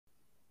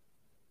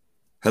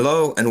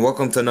Hello and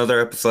welcome to another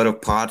episode of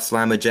Pod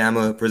Slamma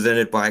Jamma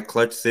presented by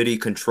Clutch City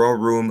Control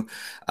Room.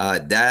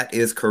 That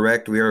is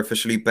correct. We are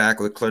officially back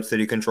with Clutch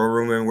City Control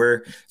Room and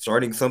we're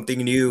starting something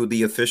new,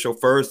 the official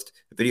first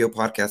video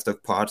podcast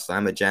of Pod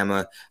Slamma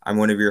Jamma. I'm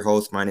one of your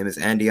hosts. My name is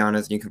Andy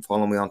Yanes. You can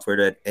follow me on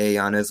Twitter at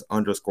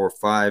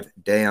 @Yanes_5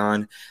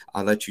 Dayon.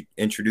 I'll let you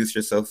introduce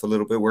yourself a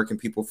little bit. Where can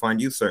people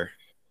find you, sir?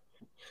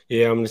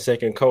 Yeah, I'm the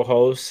second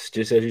co-host.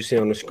 Just as you see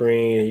on the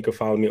screen, you can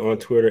follow me on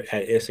Twitter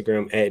at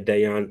Instagram at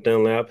Dayon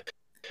Dunlap.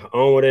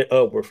 Onward and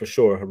upward for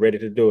sure. I'm ready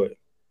to do it.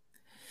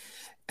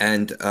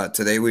 And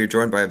today we are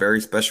joined by a very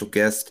special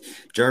guest,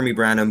 Jeremy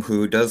Branham,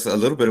 who does a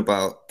little bit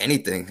about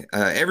everything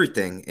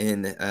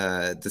in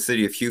the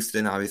city of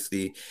Houston.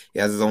 Obviously, he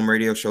has his own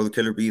radio show, The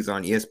Killer Bees,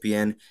 on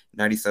ESPN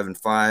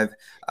 97.5.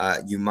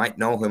 You might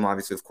know him,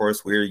 obviously, of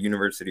course. We're a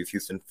University of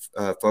Houston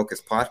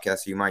focused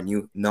podcast. You might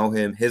know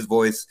him. His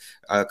voice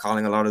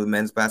calling a lot of the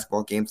men's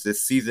basketball games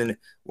this season.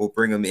 We'll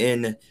bring him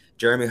in.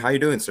 Jeremy, how you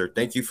doing, sir?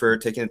 Thank you for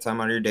taking the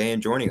time out of your day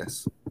and joining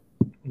us.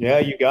 Yeah,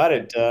 you got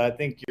it. I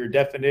think your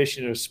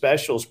definition of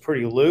special is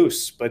pretty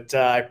loose, but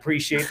I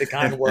appreciate the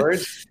kind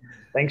words.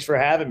 Thanks for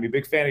having me.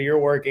 Big fan of your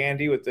work,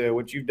 Andy, with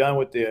what you've done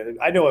with the.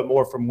 I know it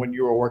more from when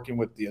you were working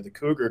with the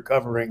Cougar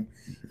covering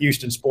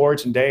Houston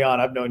sports, and Dayon,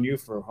 I've known you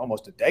for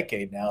almost a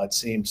decade now, it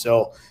seems.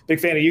 So big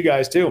fan of you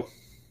guys too.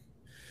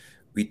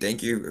 We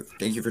thank you.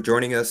 Thank you for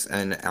joining us.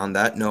 And on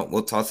that note,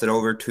 we'll toss it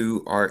over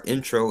to our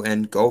intro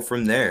and go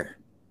from there.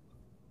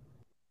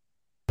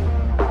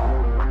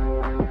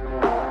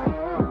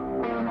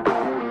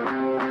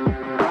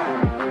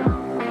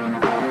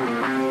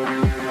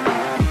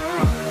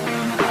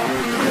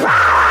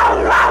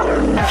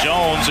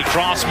 Jones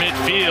across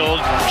midfield.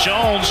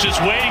 Jones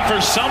just waiting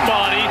for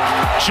somebody.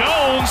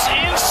 Jones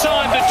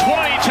inside the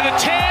 20 to the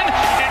 10,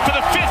 and for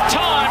the fifth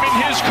time in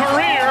his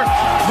career,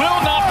 will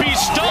not be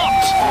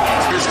stopped.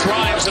 Here's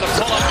Grimes in a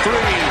pull-up three.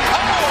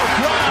 Oh,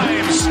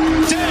 Grimes,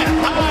 dead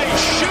high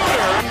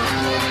shooter.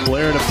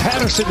 Blair to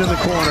Patterson in the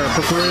corner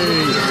for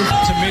three.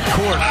 To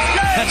midcourt.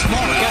 That's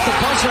Mark at the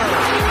buzzer.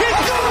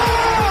 It's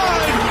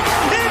good!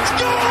 It's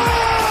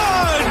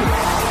good!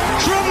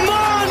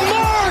 Tremont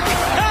Mark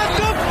at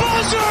the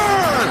buzzer!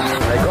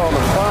 They call the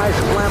Phi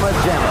Slamma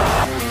Jamma.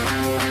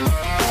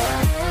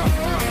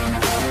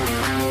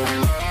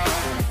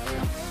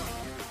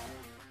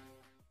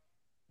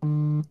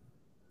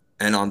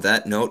 And on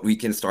that note, we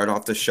can start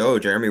off the show.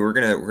 Jeremy, we're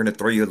gonna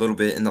throw you a little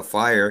bit in the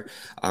fire.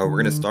 We're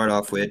gonna start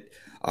off with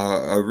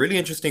a really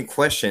interesting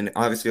question.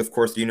 Obviously, of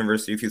course, the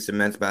University of Houston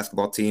men's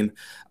basketball team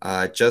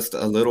just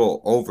a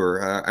little over.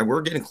 And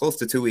we're getting close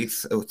to 2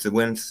 weeks to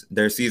when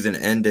their season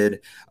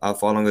ended,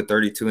 following a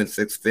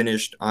 32-6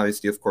 finish.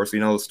 Obviously, of course, we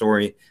know the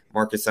story.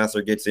 Marcus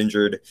Sasser gets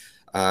injured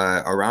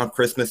around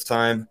Christmas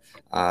time.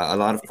 A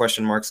lot of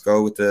question marks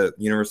go with the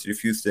University of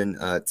Houston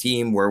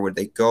team. Where would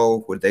they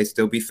go? Would they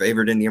still be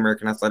favored in the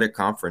American Athletic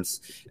Conference?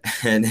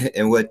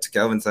 And what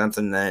Kelvin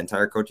Sampson and the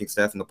entire coaching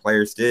staff and the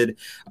players did,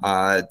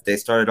 they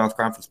started off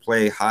conference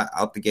play hot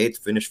out the gates,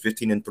 finished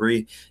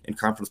 15-3 in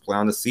conference play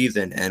on the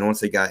season. And once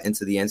they got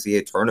into the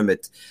NCAA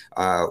tournament,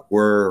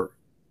 were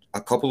a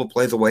couple of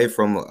plays away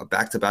from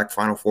back-to-back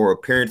Final Four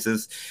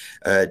appearances.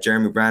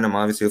 Jeremy Branham,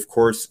 obviously, of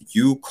course,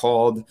 you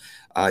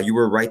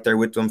were right there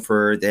with them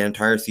for the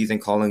entire season,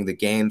 calling the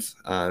games,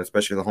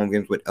 especially the home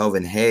games with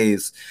Elvin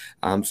Hayes.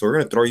 So we're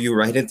going to throw you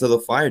right into the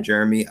fire,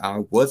 Jeremy.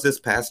 Was this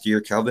past year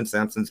Kelvin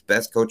Sampson's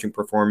best coaching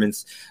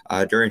performance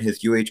during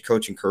his UH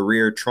coaching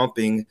career,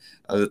 trumping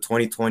the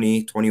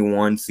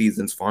 2020-21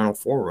 season's Final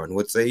Four run?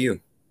 What say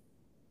you?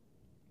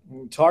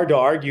 It's hard to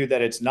argue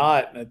that it's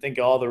not. And I think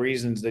all the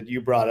reasons that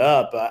you brought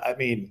up, I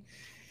mean,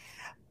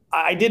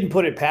 I didn't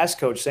put it past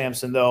Coach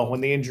Sampson, though, when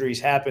the injuries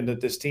happened,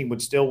 that this team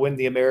would still win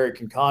the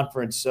American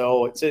Conference.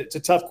 So it's a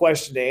tough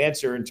question to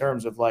answer in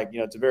terms of, like,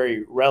 it's a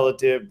very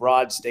relative,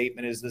 broad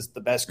statement. Is this the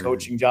best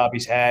coaching job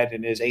he's had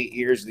in his 8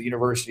 years at the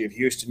University of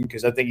Houston?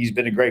 Because I think he's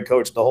been a great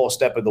coach the whole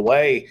step of the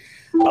way.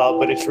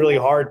 But it's really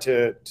hard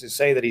to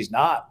say that he's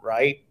not,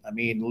 right? I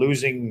mean,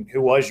 losing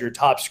who was your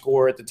top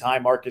scorer at the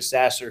time, Marcus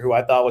Sasser, who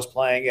I thought was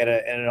playing at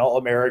an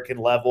All-American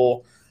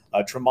level.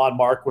 Tremont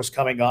Mark was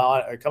coming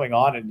on,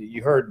 and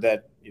you heard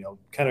that,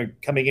 kind of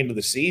coming into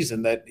the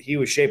season, that he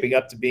was shaping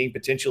up to being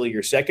potentially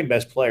your second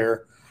best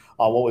player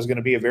on what was going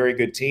to be a very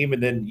good team.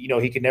 And then,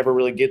 he could never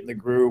really get in the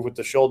groove with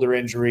the shoulder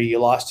injury. You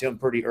lost him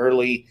pretty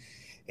early.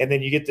 And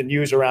then you get the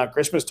news around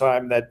Christmas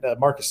time that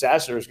Marcus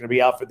Sasser is going to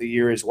be out for the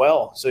year as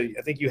well. So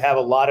I think you have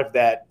a lot of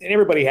that, and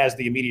everybody has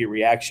the immediate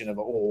reaction of,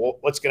 oh,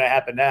 what's going to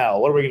happen now?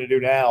 What are we going to do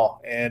now?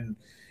 And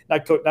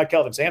not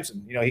Kelvin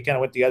Sampson. He kind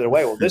of went the other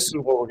way. Well, this is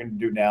what we're going to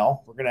do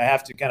now. We're going to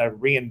have to kind of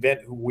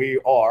reinvent who we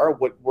are,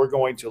 what we're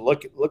going to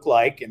look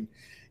like, and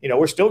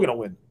we're still going to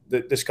win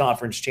this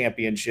conference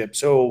championship.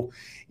 So,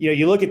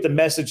 you look at the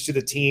message to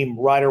the team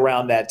right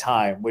around that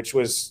time, which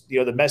was,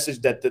 the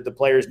message that the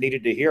players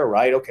needed to hear,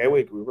 right? Okay,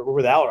 we're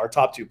without our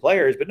top two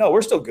players, but no,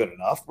 we're still good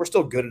enough. We're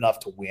still good enough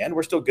to win.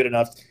 We're still good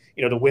enough,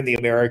 to win the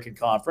American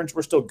Conference.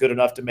 We're still good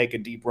enough to make a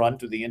deep run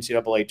through the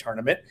NCAA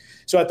tournament.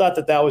 So I thought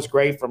that was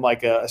great from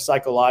like a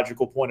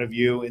psychological point of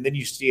view. And then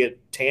you see it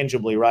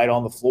tangibly right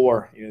on the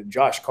floor.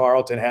 Josh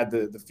Carlton had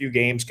the few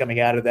games coming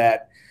out of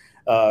that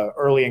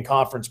early in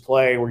conference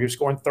play where he was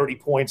scoring 30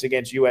 points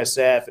against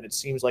USF, and it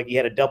seems like he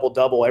had a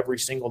double-double every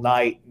single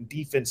night. And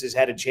defenses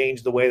had to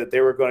change the way that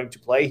they were going to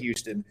play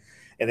Houston.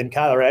 And then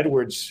Kyler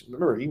Edwards,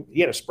 remember, he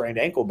had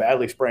a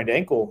badly sprained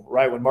ankle,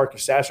 right when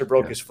Marcus Sasser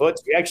broke his foot.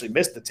 So he actually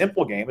missed the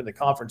Temple game in the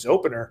conference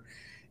opener.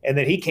 And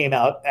then he came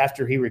out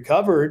after he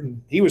recovered,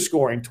 and he was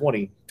scoring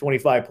 20,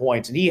 25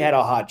 points, and he had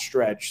a hot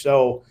stretch.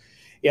 So,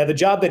 yeah, the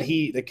job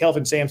that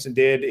Kelvin Sampson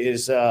did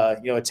is,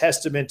 a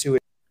testament to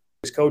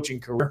his coaching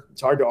career.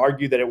 It's hard to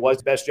argue that it was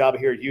the best job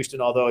here at Houston,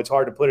 although it's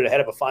hard to put it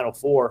ahead of a Final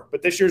Four.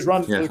 But this year's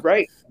run was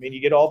great. I mean, you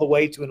get all the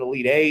way to an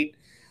Elite Eight.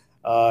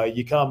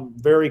 You come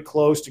very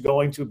close to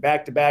going to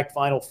back-to-back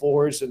Final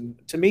Fours. And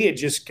to me, it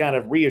just kind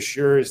of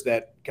reassures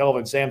that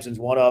Kelvin Sampson's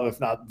one of, if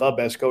not the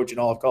best coach in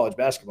all of college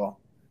basketball.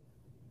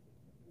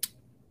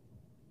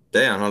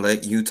 Dan, I'll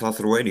let you toss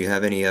it away. Do you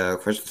have any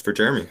questions for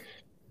Jeremy?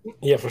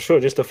 Yeah, for sure.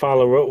 Just to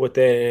follow up with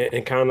that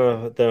and kind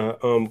of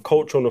the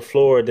coach on the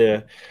floor,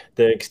 the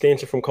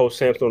extension from Coach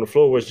Sampson on the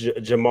floor was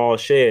Jamal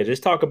Shead.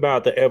 Just talk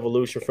about the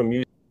evolution from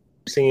you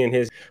seeing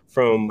his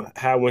from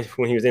how when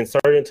he was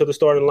inserted into the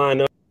starting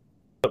lineup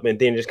and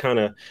then just kind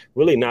of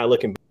really not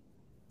looking back.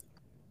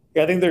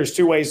 Yeah, I think there's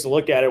two ways to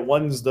look at it.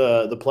 One's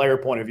the player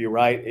point of view,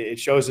 right? It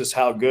shows us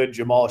how good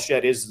Jamal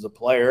Shead is as a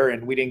player,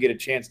 and we didn't get a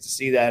chance to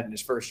see that in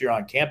his first year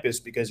on campus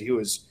because he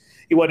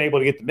wasn't able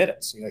to get the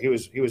minutes. He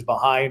was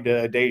behind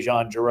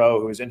Dejan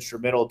Jarreau, who was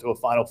instrumental to a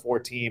Final Four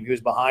team. He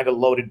was behind a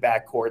loaded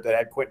backcourt that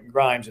had Quentin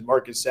Grimes and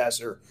Marcus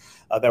Sasser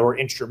that were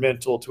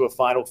instrumental to a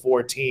Final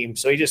Four team.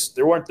 So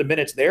there weren't the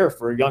minutes there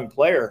for a young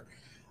player.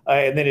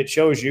 And then it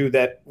shows you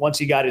that once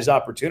he got his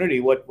opportunity,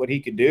 what he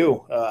could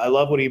do. I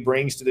love what he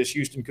brings to this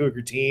Houston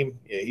Cougar team.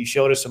 He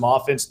showed us some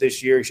offense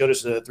this year. He showed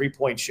us a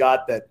three-point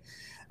shot that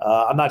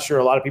I'm not sure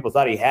a lot of people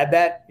thought he had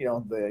that.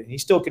 But he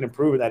still can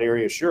improve in that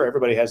area. Sure,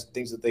 everybody has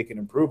things that they can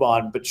improve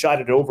on, but shot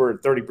it over a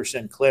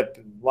 30% clip.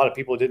 And a lot of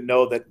people didn't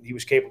know that he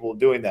was capable of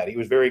doing that. He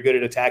was very good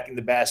at attacking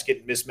the basket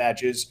and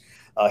mismatches.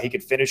 He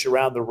could finish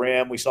around the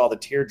rim. We saw the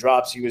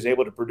teardrops he was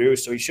able to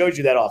produce. So he showed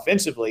you that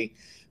offensively.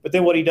 But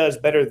then what he does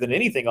better than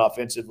anything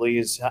offensively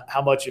is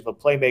how much of a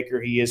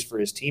playmaker he is for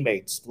his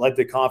teammates. Led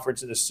the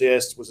conference in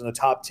assists, was in the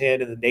top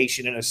 10 in the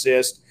nation in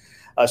assists.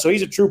 So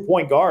he's a true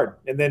point guard.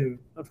 And then,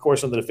 of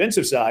course, on the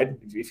defensive side,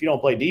 if you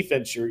don't play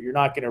defense, you're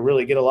not going to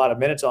really get a lot of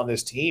minutes on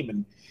this team.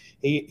 And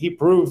he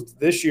proved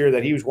this year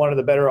that he was one of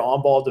the better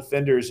on-ball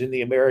defenders in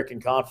the American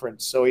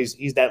Conference. So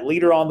he's that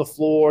leader on the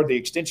floor, the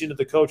extension of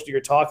the coach that you're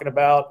talking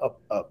about,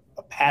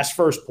 a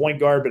pass-first point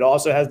guard, but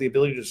also has the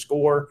ability to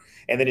score,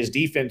 and then his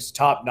defense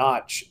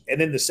top-notch.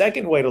 And then the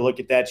second way to look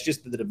at that is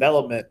just the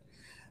development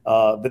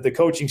that the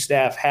coaching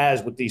staff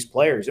has with these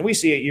players. And we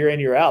see it year in,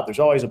 year out. There's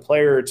always a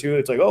player or two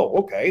that's like, oh,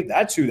 okay,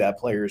 that's who that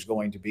player is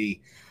going to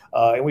be.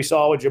 And we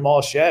saw with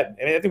Jamal Shead.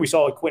 And I think we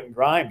saw with Quentin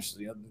Grimes,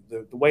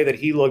 the way that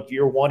he looked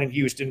year one in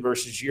Houston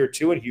versus year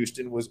two in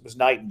Houston was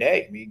night and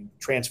day. I mean,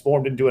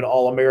 transformed into an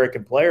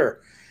All-American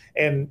player.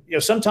 And,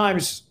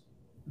 sometimes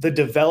the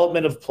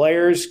development of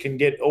players can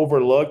get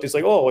overlooked. It's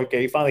like, oh,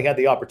 okay, he finally had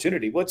the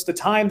opportunity. Well, it's the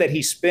time that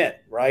he spent,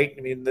 right?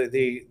 I mean,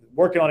 the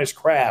working on his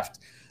craft.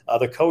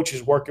 The coach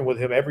is working with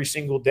him every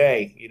single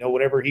day,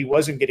 whenever he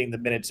wasn't getting the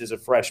minutes as a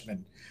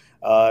freshman.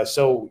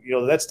 So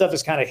that stuff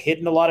is kind of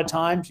hidden a lot of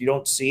times. You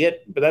don't see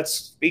it, but that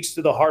speaks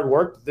to the hard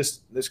work that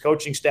this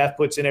coaching staff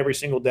puts in every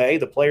single day,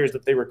 the players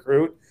that they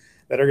recruit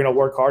that are going to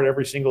work hard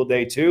every single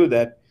day too,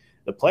 that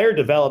the player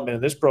development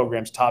in this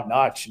program is top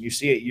notch, and you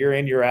see it year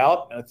in, year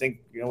out. And I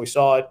think, we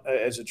saw it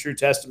as a true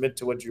testament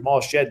to what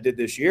Jamal Shead did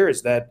this year,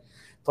 is that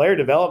player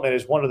development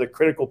is one of the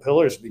critical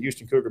pillars of the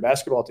Houston Cougar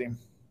basketball team.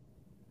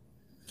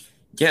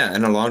 Yeah,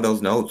 and along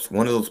those notes,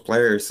 one of those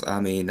players, I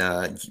mean,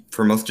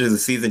 for most of the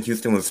season,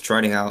 Houston was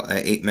trotting out an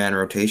 8-man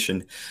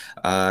rotation.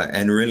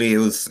 And really, it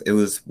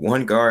was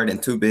one guard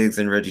and two bigs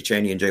in Reggie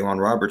Chaney and Javon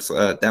Roberts.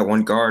 That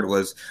one guard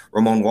was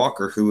Ramon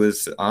Walker, who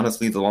was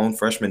honestly the lone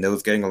freshman that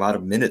was getting a lot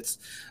of minutes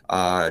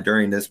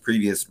during this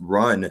previous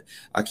run.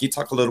 Can you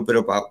talk a little bit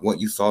about what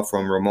you saw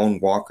from Ramon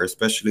Walker,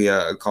 especially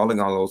calling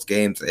all those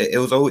games? It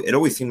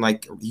always seemed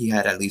like he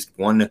had at least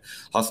one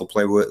hustle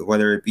play,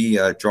 whether it be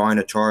drawing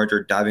a charge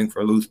or diving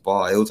for a loose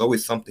ball. It was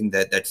always something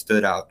that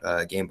stood out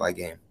game by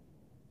game.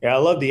 Yeah, I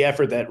love the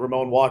effort that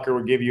Ramon Walker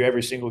would give you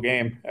every single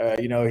game.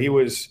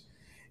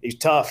 He's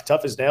tough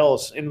as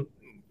nails. And,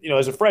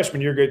 as a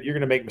freshman, you're going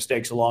to make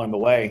mistakes along the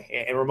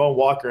way. And Ramon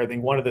Walker, I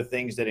think one of the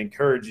things that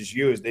encourages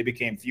you is they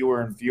became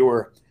fewer and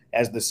fewer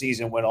as the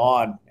season went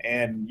on.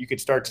 And you could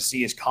start to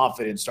see his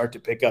confidence start to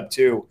pick up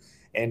too.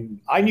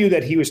 And I knew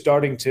that he was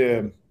starting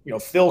to,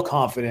 feel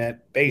confident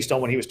based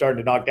on when he was starting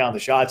to knock down the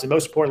shots, and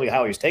most importantly,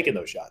 how he was taking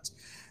those shots.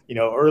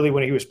 early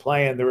when he was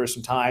playing, there were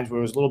some times where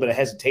there was a little bit of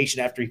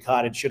hesitation after he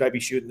caught it. Should I be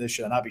shooting this?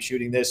 Should I not be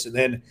shooting this? And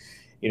then,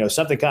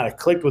 something kind of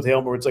clicked with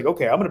him where it's like,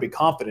 okay, I'm going to be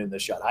confident in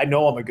this shot. I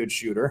know I'm a good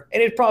shooter.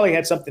 And it probably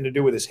had something to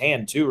do with his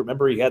hand too.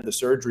 Remember, he had the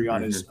surgery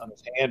on his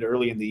hand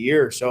early in the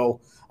year. So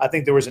I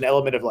think there was an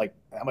element of like,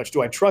 how much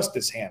do I trust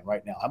this hand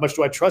right now? How much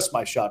do I trust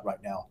my shot right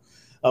now?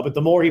 But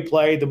the more he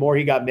played, the more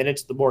he got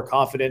minutes, the more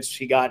confidence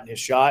he got in his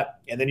shot.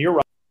 And then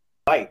you're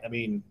right. I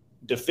mean,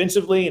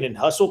 defensively and in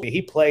hustle, he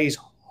plays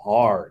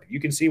hard. You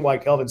can see why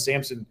Kelvin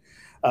Sampson,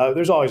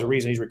 there's always a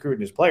reason he's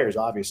recruiting his players,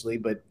 obviously,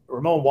 but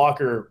Ramon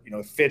Walker,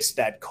 fits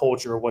that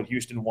culture of what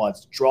Houston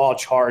wants. Draw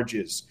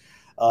charges,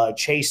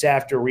 chase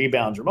after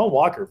rebounds. Ramon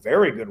Walker,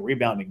 very good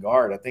rebounding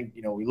guard. I think,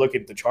 we look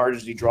at the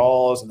charges he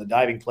draws and the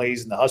diving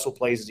plays and the hustle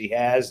plays that he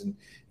has. And,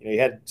 he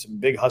had some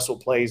big hustle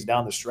plays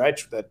down the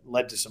stretch that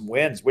led to some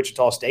wins.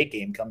 Wichita State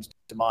game comes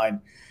to mind.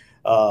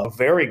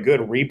 Very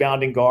good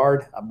rebounding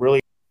guard. I'm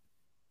really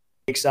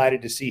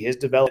excited to see his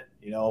development.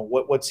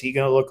 What's he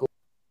going to look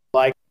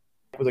like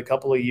with a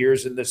couple of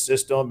years in this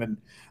system, and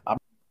I'm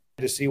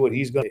excited to see what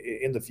he's going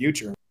to in the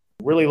future.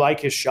 Really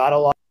like his shot a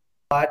lot.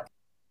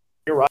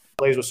 You're right, he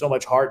plays with so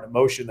much heart and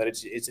emotion that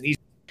it's an easy.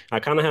 I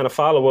kind of had a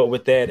follow-up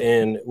with that,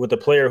 and with a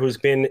player who's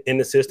been in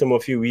the system a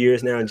few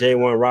years now,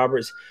 J1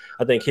 Roberts,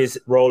 I think his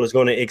role is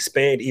going to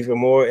expand even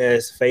more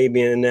as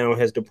Fabian now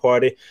has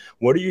departed.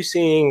 What are you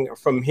seeing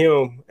from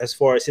him as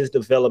far as his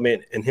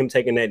development and him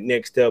taking that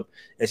next step,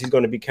 as he's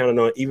going to be counting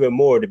on even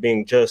more to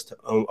being just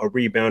a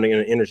rebounding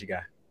and an energy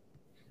guy?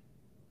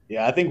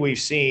 Yeah, I think we've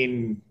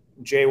seen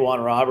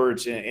J1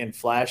 Roberts in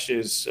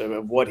flashes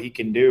of what he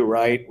can do,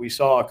 right? We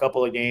saw a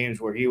couple of games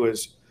where he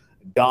was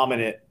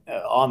dominant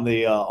on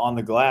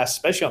the glass,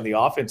 especially on the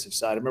offensive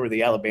side. I remember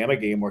the Alabama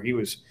game where I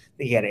think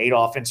he had 8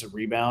 offensive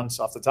rebounds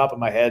off the top of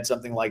my head,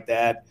 something like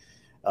that.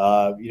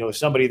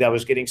 Somebody that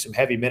was getting some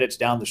heavy minutes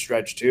down the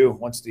stretch too.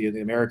 Once the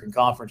American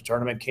Conference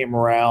tournament came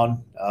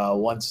around,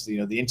 once the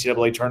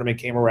NCAA tournament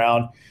came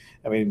around,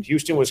 I mean,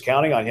 Houston was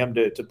counting on him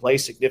to play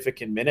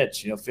significant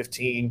minutes.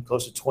 15,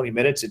 close to 20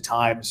 minutes at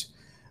times.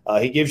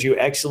 He gives you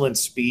excellent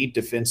speed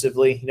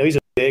defensively. He's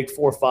a big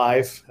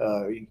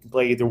 4'5". You can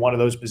play either one of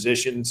those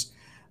positions.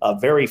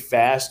 Very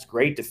fast,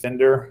 great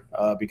defender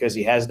because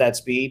he has that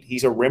speed.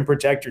 He's a rim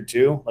protector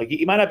too. Like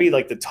he might not be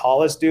like the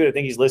tallest dude. I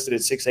think he's listed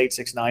at 6'8",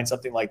 6'9",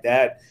 something like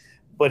that.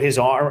 But his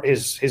arm,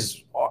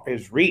 his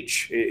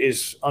reach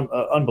is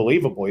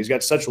unbelievable. He's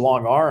got such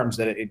long arms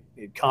that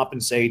it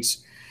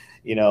compensates.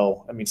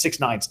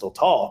 6'9" still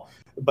tall,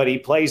 but he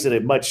plays at a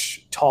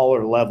much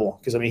taller level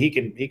because he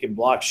can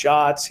block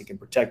shots, he can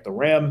protect the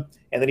rim,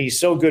 and then he's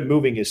so good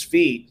moving his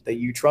feet that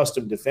you trust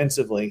him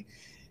defensively.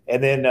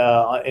 And then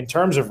in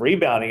terms of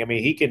rebounding,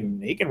 he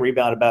can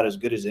rebound about as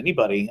good as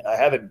anybody. I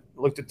haven't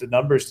looked at the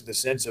numbers to the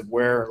sense of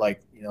where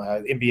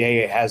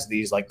NBA has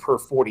these like per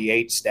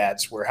 48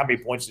 stats where how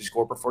many points does he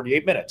score per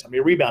 48 minutes? How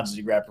many rebounds does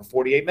he grab for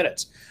 48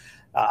 minutes?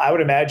 I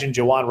would imagine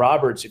J1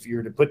 Roberts, if you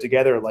were to put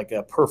together like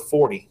a per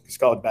 40, because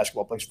college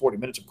basketball plays 40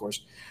 minutes, of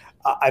course,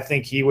 I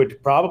think he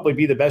would probably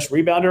be the best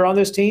rebounder on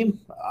this team.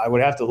 I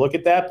would have to look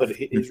at that, but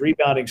his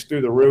rebounding's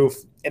through the roof.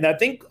 And I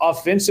think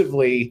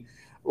offensively,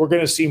 we're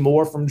going to see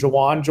more from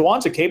J1.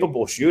 J1's a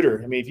capable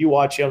shooter. If you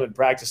watch him in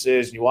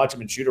practices and you watch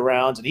him in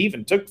shoot-arounds, and he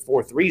even took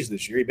 4 threes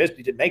this year. He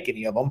didn't make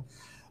any of them.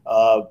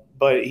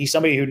 But he's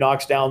somebody who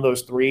knocks down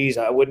those threes.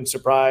 I wouldn't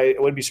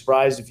be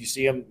surprised if you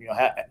see him,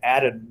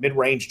 add a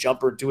mid-range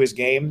jumper to his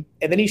game.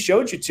 And then he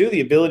showed you too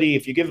the ability,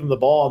 if you give him the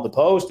ball in the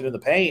post and in the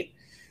paint,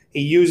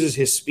 he uses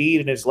his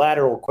speed and his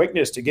lateral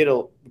quickness to get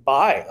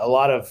by a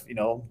lot of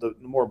the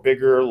more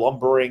bigger,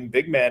 lumbering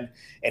big men,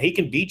 and he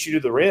can beat you to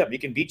the rim. He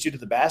can beat you to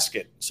the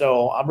basket.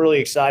 So I'm really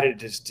excited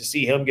to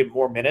see him get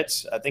more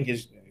minutes. I think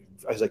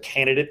as a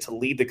candidate to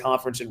lead the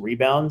conference in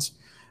rebounds.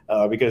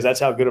 Because that's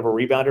how good of a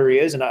rebounder he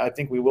is. And I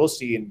think we will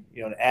see an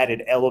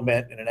added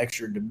element and an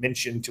extra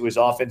dimension to his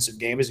offensive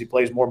game as he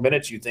plays more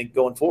minutes, you think,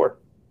 going forward.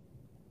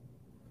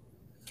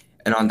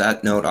 And on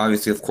that note,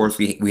 obviously, of course,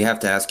 we have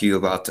to ask you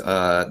about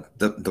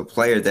the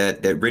player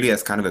that really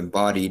has kind of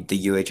embodied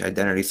the UH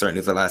identity,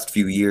 certainly the last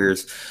few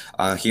years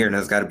here, and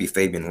has got to be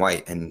Fabian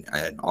White. And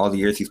all the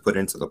years he's put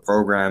into the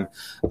program,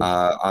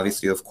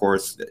 obviously, of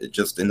course,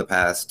 just in the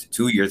past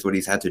 2 years, what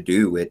he's had to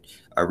do with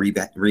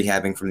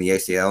rehabbing from the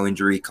ACL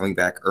injury, coming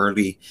back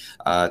early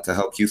to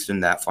help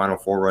Houston that Final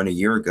Four run a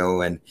year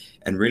ago. And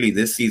really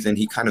this season,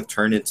 he kind of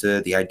turned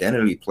into the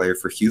identity player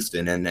for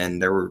Houston.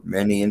 And there were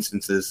many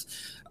instances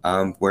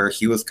where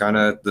he was kind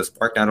of the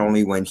spark, not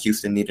only when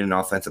Houston needed an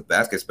offensive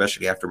basket,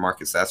 especially after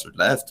Marcus Sasser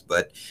left,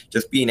 but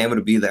just being able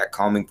to be that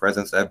calming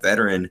presence, that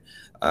veteran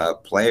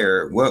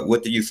player.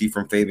 What did you see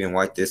from Fabian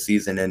White this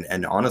season,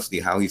 and honestly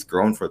how he's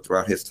grown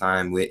throughout his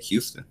time with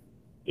Houston?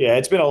 Yeah,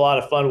 it's been a lot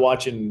of fun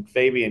watching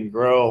Fabian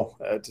grow,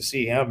 to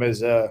see him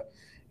as a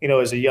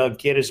young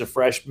kid, as a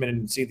freshman,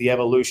 and see the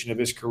evolution of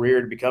his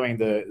career to becoming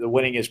the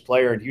winningest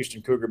player in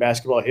Houston Cougar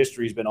basketball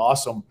history has been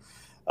awesome.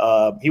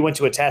 He went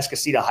to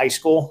Atascocita High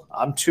School.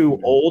 I'm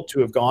too old to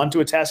have gone to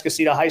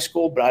Atascocita High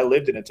School, but I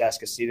lived in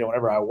Atascocita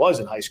whenever I was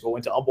in high school.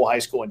 Went to Humble High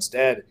School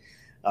instead.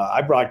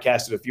 I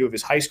broadcasted a few of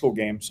his high school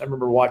games. I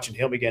remember watching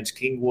him against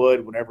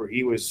Kingwood whenever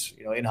he was,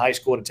 in high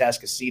school at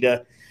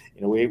Atascocita.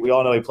 We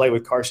all know he played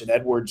with Carson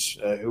Edwards,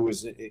 who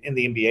was in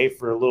the NBA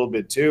for a little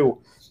bit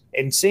too.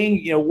 And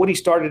seeing, what he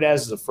started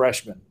as a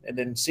freshman, and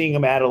then seeing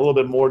him add a little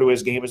bit more to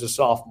his game as a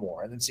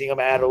sophomore, and then seeing him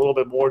add a little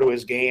bit more to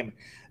his game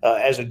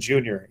as a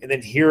junior, and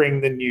then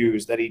hearing the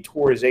news that he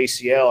tore his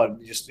ACL,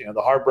 and just,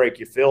 the heartbreak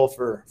you feel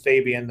for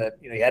Fabian that,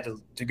 he had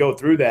to go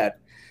through that.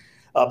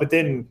 But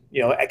then,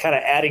 kind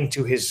of adding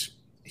to his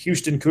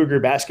Houston Cougar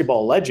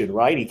basketball legend,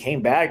 right? He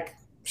came back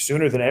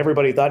sooner than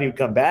everybody thought he would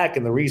come back.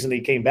 And the reason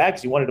he came back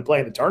is he wanted to play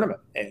in the tournament.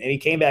 And he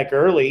came back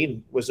early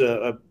and was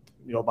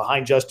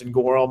behind Justin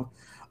Gorham,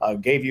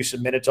 gave you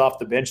some minutes off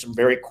the bench, some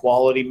very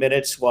quality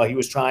minutes while he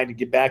was trying to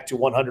get back to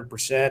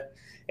 100%.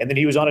 And then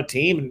he was on a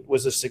team and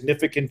was a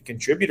significant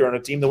contributor on a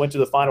team that went to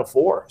the Final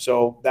Four.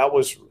 So that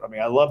was,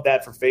 I love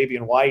that for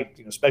Fabian White,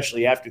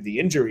 especially after the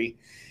injury.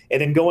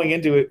 And then going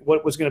into it,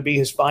 what was going to be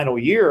his final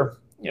year,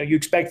 you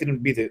expected him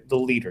to be the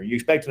leader. You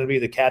expected him to be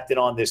the captain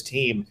on this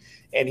team.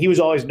 And he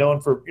was always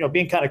known for,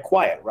 being kind of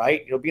quiet,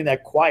 right? Being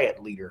that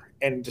quiet leader.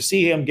 And to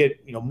see him get,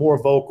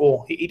 more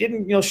vocal, he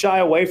didn't, shy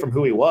away from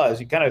who he was.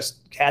 He kind of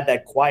had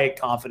that quiet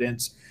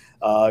confidence.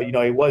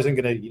 He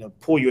wasn't going to,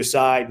 pull you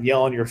aside and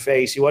yell in your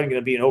face. He wasn't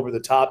going to be an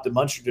over-the-top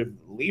demonstrative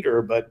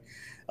leader, but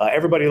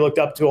everybody looked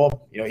up to him.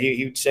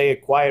 He would say a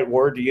quiet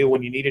word to you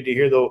when you needed to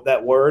hear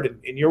that word.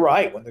 And you're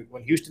right.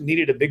 When Houston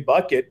needed a big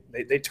bucket,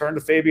 they turned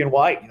to Fabian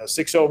White,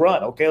 6-0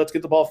 run. Okay, let's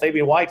get the ball to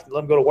Fabian White and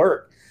let him go to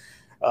work.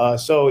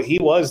 So he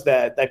was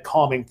that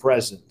calming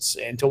presence.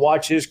 And to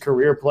watch his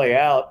career play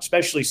out,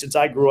 especially since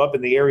I grew up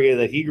in the area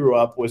that he grew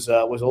up, was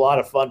a lot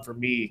of fun for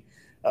me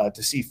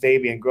to see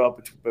Fabian grow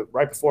up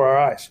right before our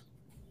eyes.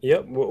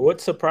 Yep.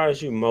 What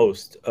surprised you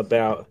most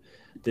about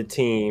the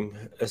team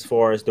as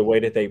far as the way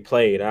that they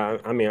played?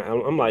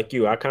 I'm like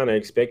you. I kind of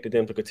expected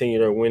them to continue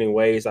their winning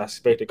ways. I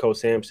expected Coach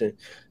Sampson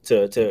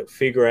to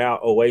figure out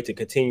a way to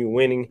continue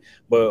winning.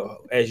 But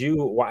as you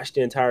watch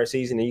the entire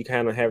season and you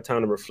kind of have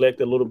time to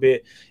reflect a little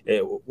bit,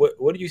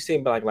 what do you see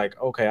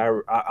like, okay,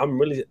 I'm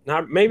really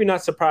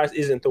not surprised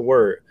isn't the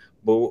word,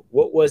 but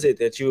what was it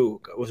that you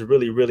was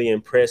really, really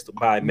impressed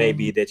by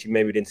maybe that you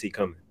maybe didn't see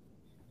coming?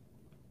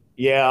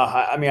 Yeah,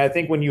 I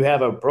think when you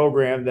have a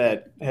program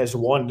that has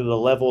won to the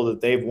level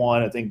that they've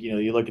won, I think,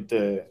 you look at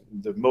the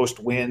most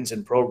wins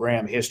in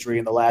program history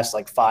in the last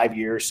 5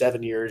 years,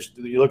 7 years,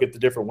 you look at the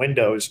different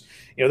windows,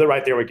 they're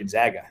right there with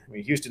Gonzaga.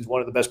 Houston's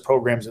one of the best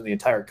programs in the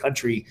entire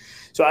country.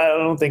 So I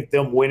don't think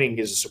them winning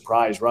is a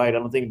surprise, right? I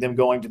don't think them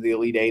going to the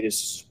Elite Eight is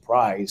a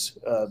surprise.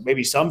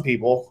 Maybe some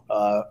people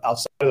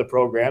outside of the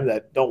program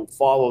that don't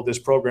follow this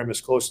program as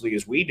closely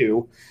as we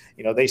do,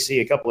 they see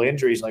a couple of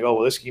injuries like, oh,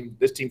 well,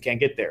 this team can't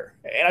get there.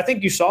 And I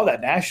think you saw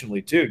that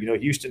nationally too.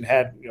 Houston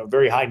had,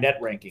 very high net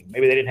ranking.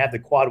 Maybe they didn't have the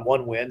quad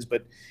one wins,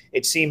 but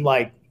it seemed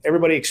like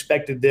everybody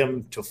expected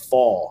them to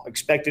fall,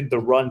 expected the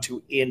run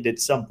to end at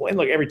some point. And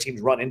look, every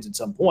team's run ends at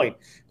some point,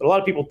 but a lot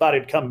of people thought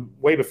it'd come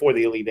way before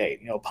the Elite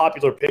Eight.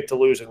 Popular pick to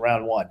lose in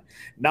round one.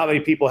 Not many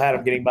people had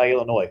them getting by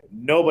Illinois.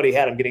 Nobody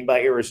had them getting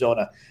by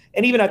Arizona.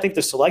 And even I think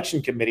the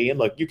selection committee, and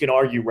look, you can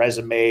argue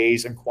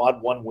resumes and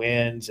quad one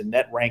wins and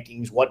net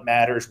rankings, what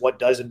matters, what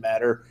doesn't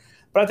matter.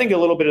 But I think a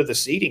little bit of the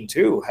seeding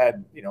too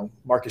had,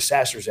 Marcus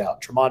Sasser's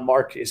out. Tremont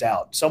Mark is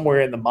out.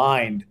 Somewhere in the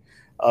mind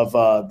of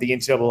the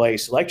NCAA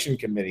selection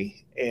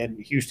committee, and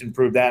Houston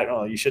proved that.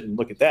 Oh, you shouldn't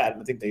look at that.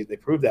 I think they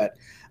proved that.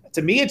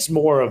 To me, it's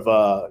more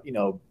of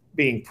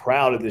being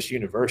proud of this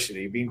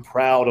university, being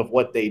proud of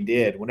what they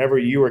did. Whenever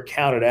you were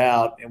counted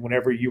out and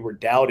whenever you were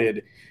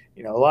doubted,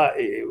 it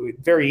was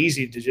very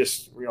easy to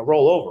just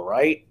roll over,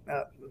 right?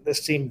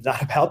 This team's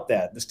not about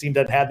that. This team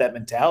doesn't have that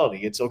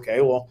mentality. It's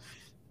okay. Well,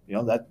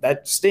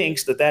 that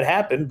stinks that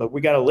happened, but we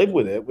got to live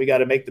with it. We got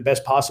to make the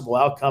best possible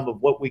outcome of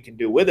what we can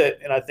do with it.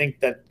 And I think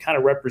that kind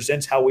of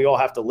represents how we all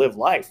have to live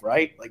life,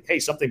 right? Like, hey,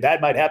 something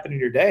bad might happen in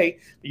your day,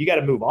 but you got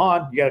to move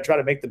on. You got to try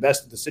to make the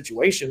best of the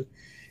situation.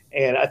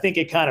 And I think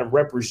it kind of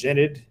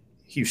represented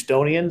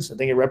Houstonians. I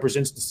think it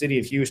represents the city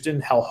of Houston,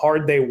 how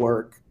hard they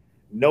work,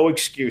 no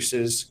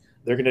excuses.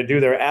 They're going to do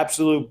their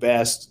absolute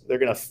best. They're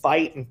going to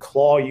fight and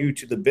claw you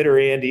to the bitter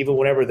end, even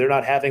whenever they're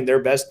not having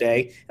their best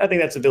day. I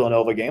think that's a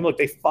Villanova game. Look,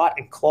 they fought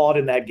and clawed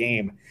in that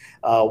game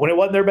when it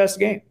wasn't their best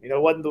game. It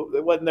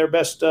wasn't their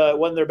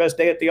best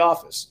day at the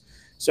office.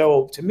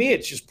 So to me,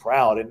 it's just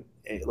proud. And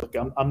hey, look,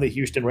 I'm the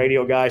Houston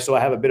radio guy, so I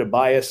have a bit of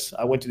bias.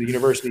 I went to the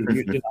University of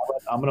Houston.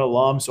 I'm an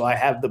alum, so I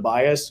have the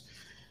bias.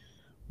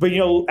 But,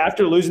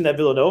 after losing that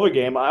Villanova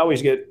game, I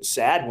always get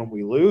sad when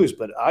we lose,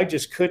 but I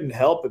just couldn't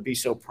help but be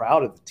so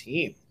proud of the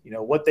team.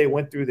 What they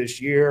went through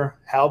this year,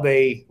 how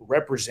they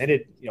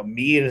represented,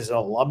 me as an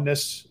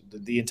alumnus,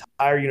 the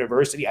entire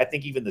university. I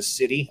think even the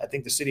city. I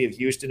think the city of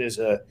Houston is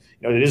it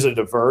is a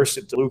diverse,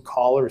 it's a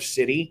blue-collar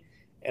city.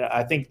 And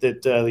I think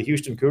that the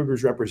Houston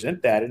Cougars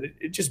represent that. And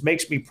it just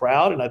makes me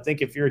proud. And I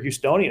think if you're a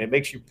Houstonian, it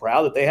makes you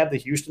proud that they have the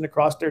Houston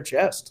across their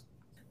chest.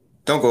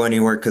 Don't go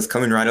anywhere, because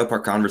coming right up, our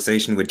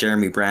conversation with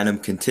Jeremy Branham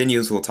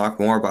continues. We'll talk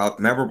more about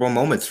memorable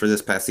moments for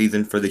this past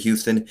season for the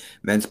Houston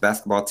men's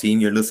basketball team.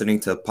 You're listening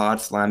to Pod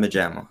Slamma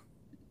Jamma.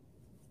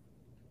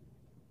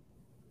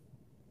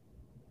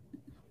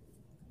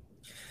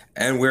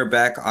 And we're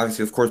back,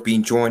 obviously, of course,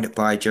 being joined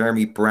by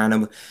Jeremy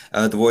Branham,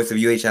 the voice of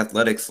UH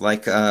Athletics,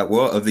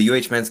 of the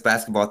UH men's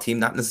basketball team.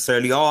 Not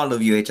necessarily all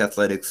of UH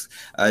Athletics,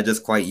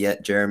 just quite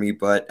yet, Jeremy,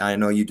 but I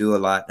know you do a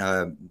lot,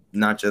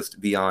 not just to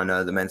be on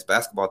the men's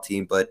basketball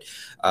team, but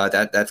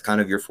that's kind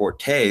of your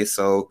forte.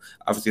 So,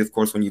 obviously, of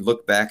course, when you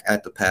look back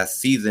at the past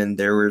season,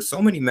 there were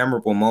so many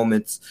memorable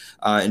moments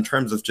in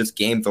terms of just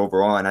games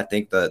overall. And I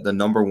think the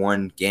number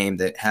one game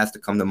that has to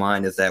come to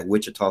mind is that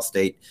Wichita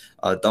State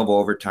double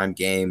overtime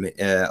game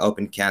up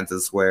in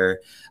Kansas,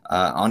 where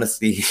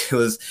honestly it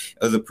was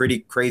a pretty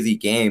crazy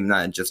game.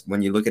 Not just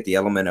when you look at the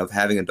element of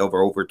having a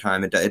double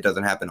overtime, it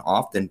doesn't happen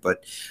often,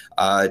 but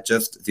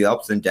just the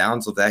ups and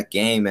downs of that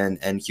game,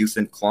 and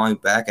Houston clawing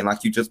back, and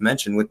like you just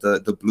mentioned, with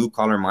the blue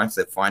collar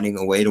mindset finding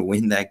a way to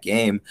win that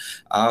game.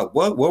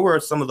 What were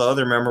some of the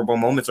other memorable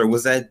moments, or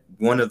was that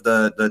one of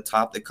the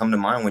top that come to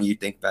mind when you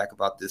think back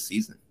about this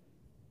season?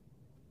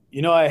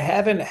 I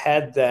haven't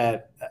had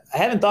that. I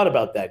haven't thought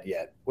about that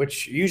yet,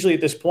 which usually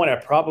at this point I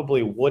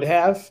probably would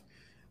have.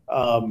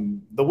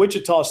 The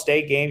Wichita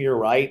State game, you're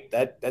right.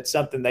 That's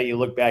something that you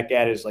look back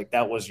at is like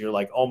that was your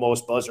like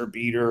almost buzzer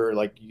beater,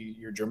 like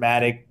your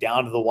dramatic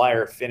down to the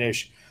wire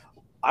finish.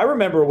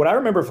 What I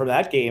remember from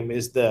that game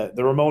is the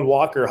Ramon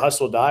Walker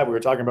hustle dive. We were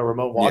talking about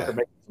Ramon Walker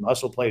making some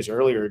hustle plays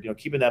earlier,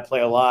 keeping that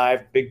play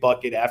alive, big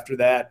bucket after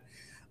that.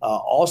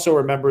 Also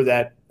remember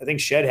that I think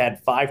Shed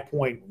had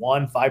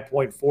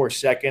 5.4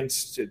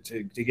 seconds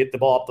to get the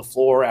ball up the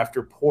floor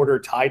after Porter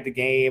tied the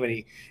game, and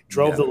he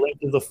drove the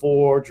length of the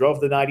floor, drove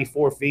the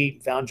 94 feet,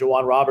 and found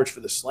Jawan Roberts for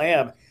the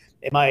slam.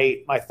 And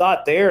my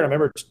thought there, and I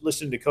remember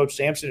listening to Coach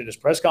Sampson in his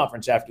press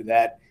conference after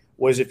that,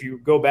 was if you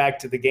go back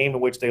to the game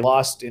in which they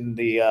lost in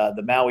the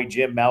Maui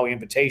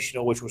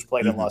Invitational, which was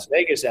played in Las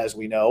Vegas, as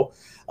we know,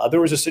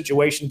 there was a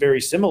situation very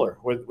similar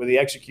where the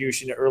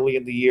execution early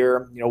in the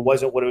year,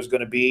 wasn't what it was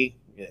going to be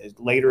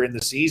later in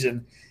the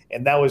season.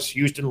 And that was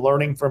Houston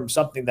learning from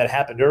something that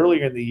happened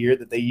earlier in the year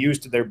that they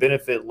used to their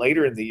benefit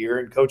later in the year.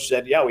 And coach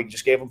said, we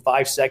just gave him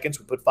 5 seconds.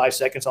 We put 5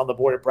 seconds on the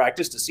board at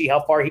practice to see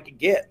how far he could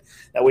get.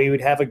 That way he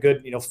would have a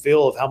good,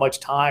 feel of how much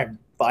time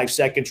 5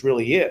 seconds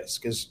really is.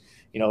 Because,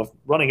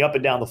 running up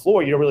and down the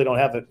floor, you really don't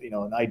have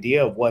an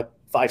idea of what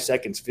 5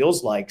 seconds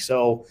feels like.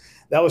 So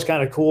that was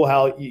kind of cool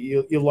how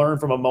you learn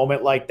from a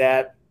moment like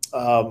that.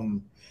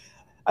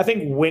 I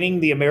think winning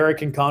the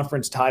American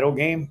Conference title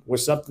game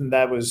was something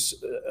that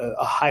was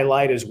a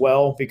highlight as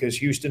well, because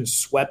Houston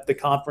swept the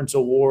conference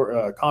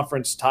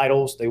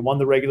titles. They won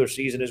the regular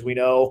season, as we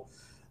know.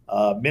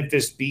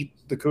 Memphis beat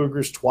the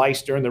Cougars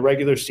twice during the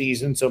regular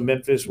season, so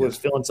Memphis was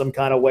feeling some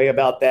kind of way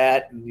about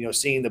that, and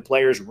seeing the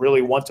players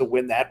really want to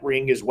win that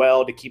ring as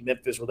well to keep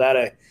Memphis without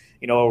a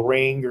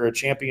ring or a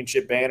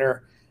championship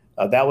banner.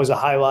 That was a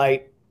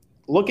highlight.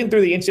 Looking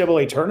through the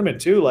NCAA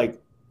tournament too,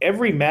 like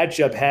every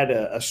matchup had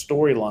a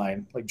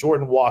storyline. Like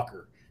Jordan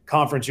Walker,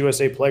 Conference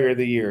USA Player of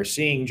the Year,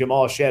 seeing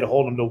Jamal Shed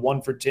hold him to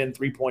 1 for 10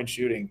 3-point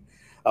shooting.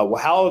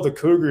 How are the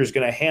Cougars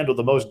going to handle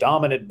the most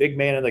dominant big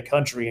man in the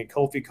country in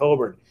Kofi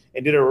Coburn?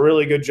 And did a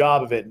really good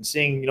job of it. And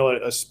seeing,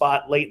 a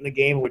spot late in the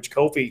game in which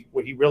Kofi,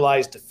 when he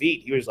realized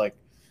defeat, he was like,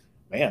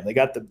 man, they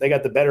got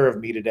the better of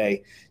me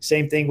today.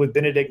 Same thing with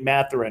Benedict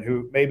Mathurin,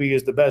 who maybe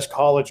is the best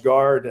college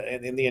guard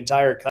in the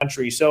entire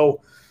country.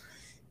 So,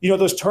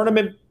 those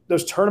tournament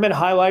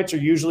highlights are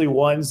usually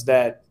ones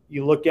that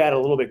you look at a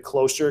little bit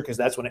closer, because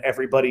that's when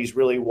everybody's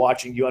really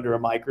watching you under a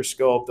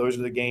microscope. Those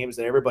are the games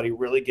that everybody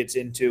really gets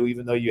into,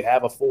 even though you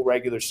have a full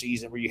regular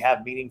season where you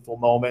have meaningful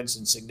moments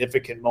and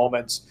significant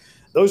moments.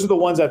 Those are the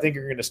ones I think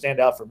are going to stand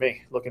out for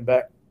me looking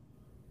back.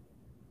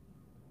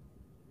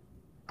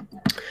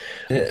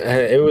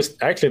 It was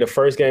actually the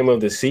first game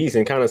of the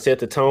season, kind of set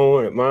the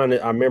tone.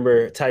 I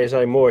remember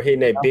Tyjae Moore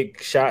hitting that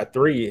big shot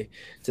 3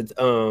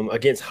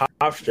 against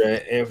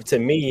Hofstra. And to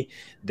me,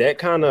 that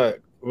kind of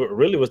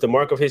really was the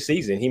mark of his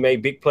season. He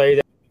made big plays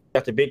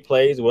after big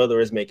plays, whether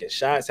it's making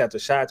shots after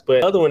shots.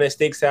 But the other one that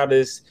sticks out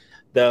is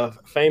the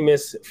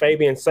famous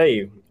Fabian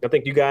save. I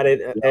think you got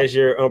it as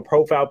your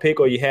profile pick,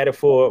 or you had it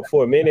for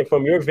a minute.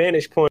 From your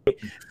vantage point,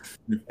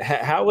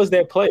 how was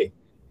that play?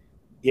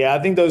 Yeah, I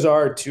think those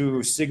are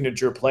 2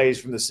 signature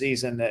plays from the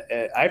season.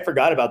 I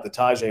forgot about the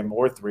Tyjae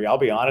Moore 3. I'll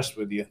be honest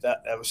with you.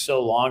 That was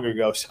so long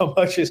ago. So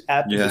much has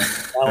happened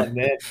now and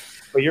then.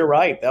 But you're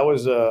right. That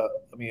was a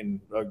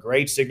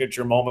great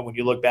signature moment when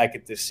you look back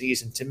at this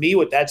season. To me,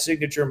 what that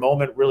signature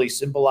moment really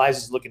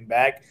symbolizes looking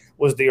back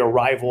was the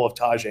arrival of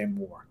Tyjae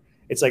Moore.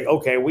 It's like,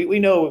 okay, we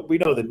know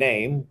the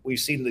name. We've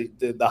seen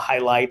the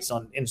highlights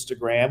on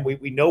Instagram.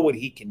 We know what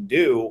he can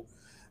do.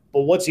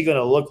 But what's he going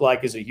to look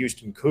like as a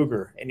Houston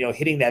Cougar? And,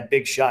 hitting that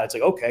big shot, it's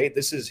like, okay,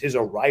 this is his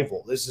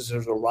arrival. This is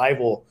his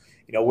arrival,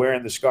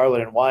 wearing the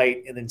scarlet and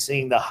white, and then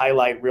seeing the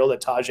highlight reel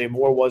that Tyjae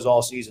Moore was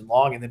all season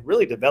long, and then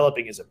really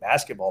developing as a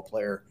basketball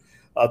player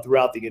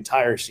throughout the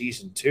entire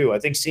season too. I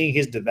think seeing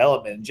his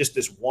development in just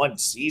this one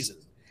season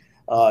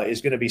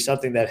is going to be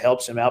something that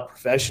helps him out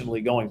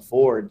professionally going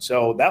forward.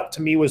 So that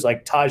to me was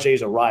like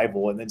Tyjae's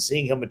arrival, and then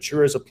seeing him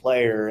mature as a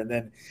player, and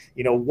then,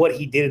 what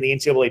he did in the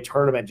NCAA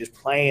tournament, just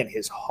playing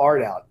his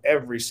heart out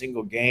every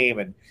single game.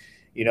 And,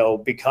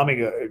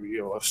 becoming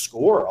a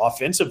scorer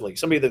offensively,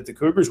 somebody that the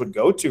Cougars would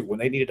go to when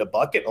they needed a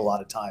bucket a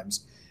lot of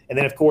times. And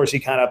then, of course, he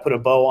kind of put a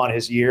bow on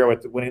his year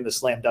with winning the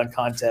slam dunk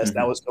contest.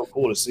 That was so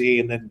cool to see.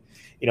 And then,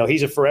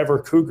 he's a forever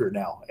Cougar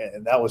now.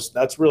 And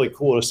that's really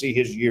cool to see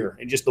his year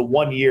and just the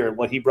 1 year and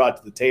what he brought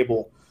to the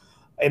table.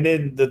 And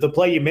then the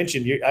play you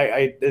mentioned,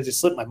 it just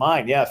slipped my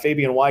mind. Yeah,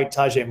 Fabian White,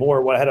 Tajay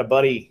Moore. I had a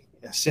buddy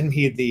send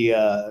me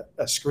a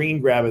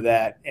screen grab of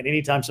that. And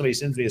anytime somebody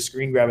sends me a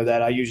screen grab of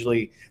that, I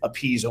usually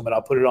appease them and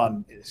I'll put it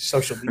on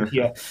social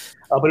media.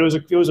 But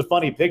it was a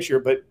funny picture.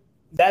 But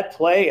that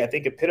play, I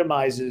think,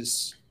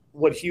 epitomizes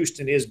what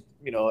Houston is,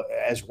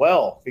 as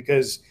well,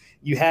 because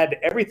you had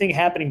everything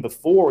happening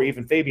before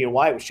even Fabian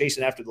White was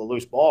chasing after the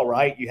loose ball,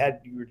 right? You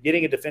were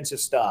getting a defensive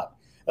stop.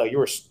 You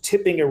were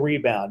tipping a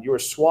rebound. You were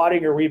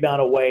swatting a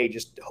rebound away,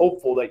 just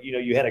hopeful that,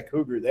 you had a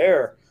Cougar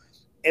there.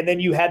 And then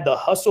you had the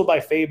hustle by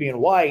Fabian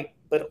White.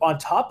 But on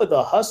top of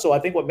the hustle, I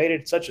think what made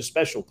it such a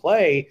special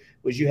play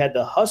was you had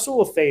the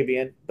hustle of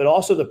Fabian, but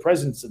also the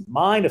presence of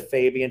mind of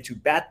Fabian to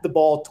bat the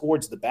ball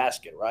towards the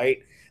basket, right?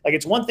 Like,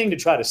 it's one thing to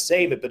try to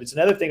save it, but it's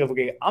another thing of,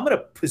 okay, I'm going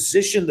to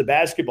position the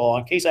basketball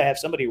in case I have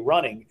somebody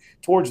running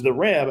towards the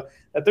rim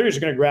that they're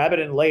just going to grab it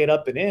and lay it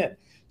up and in.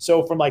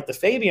 So from like the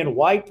Fabian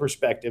White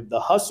perspective, the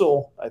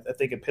hustle, I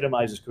think,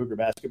 epitomizes Cougar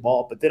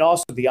basketball, but then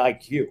also the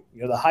IQ,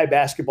 the high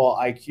basketball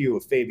IQ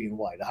of Fabian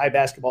White, the high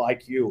basketball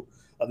IQ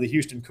of the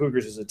Houston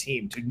Cougars as a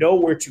team to know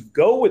where to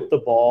go with the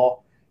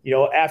ball,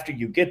 after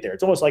you get there.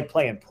 It's almost like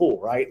playing pool,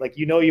 right? Like,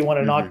 you want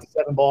to knock the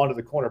 7 ball into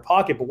the corner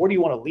pocket, but where do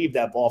you want to leave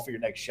that ball for your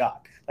next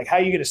shot? Like, how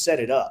are you going to set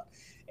it up?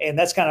 And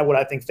that's kind of what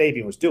I think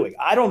Fabian was doing.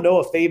 I don't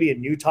know if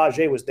Fabian knew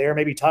Tajay was there.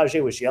 Maybe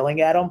Tajay was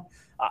yelling at him.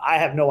 I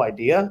have no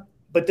idea.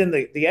 But then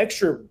the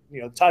extra,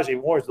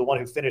 Tajay Moore is the one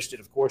who finished it,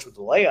 of course, with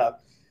the layup.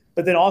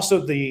 But then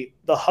also the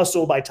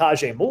hustle by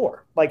Tajay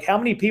Moore. Like, how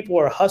many people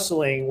are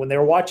hustling when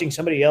they're watching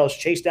somebody else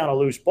chase down a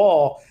loose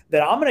ball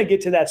that I'm going to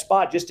get to that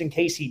spot just in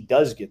case he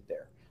does get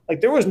there? Like,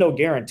 there was no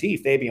guarantee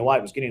Fabian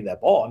White was getting to that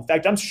ball. In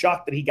fact, I'm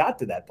shocked that he got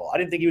to that ball. I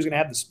didn't think he was going to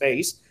have the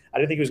space. I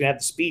didn't think he was going to have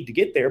the speed to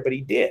get there, but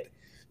he did.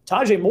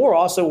 Tajay Moore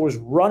also was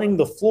running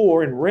the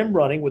floor and rim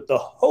running with the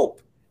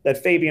hope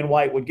that Fabian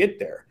White would get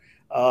there.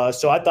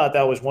 So I thought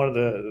that was one of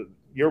the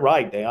 – you're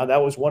right, Dan.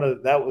 That was one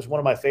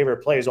of my favorite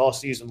plays all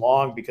season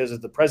long because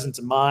of the presence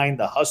of mind,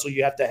 the hustle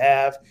you have to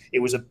have. It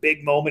was a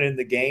big moment in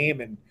the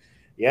game. And,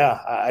 yeah,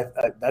 I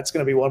that's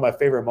going to be one of my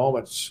favorite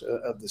moments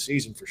of the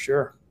season for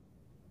sure.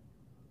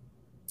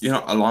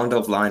 Along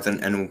those lines,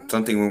 and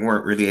something we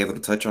weren't really able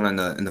to touch on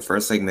in the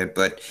first segment,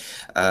 but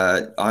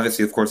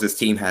obviously, of course, this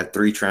team had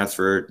 3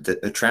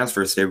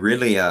 transfers. They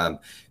really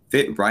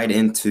fit right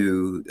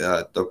into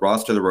the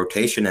roster, the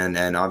rotation,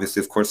 and obviously,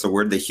 of course, the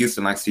word that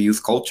Houston likes to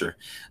use, culture.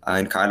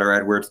 And Kyler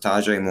Edwards,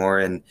 Tajay Moore,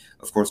 and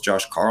of course,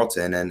 Josh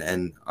Carlton,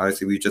 and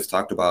obviously, we just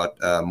talked about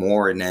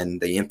Moore and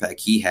the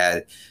impact he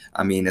had.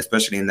 I mean,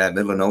 especially in that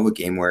Villanova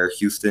game where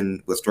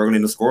Houston was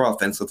struggling to score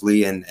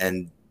offensively, and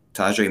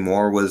Tajay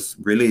Moore was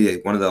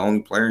really one of the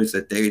only players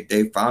that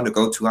they found a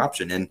go-to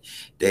option, and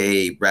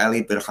they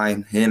rallied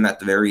behind him at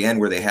the very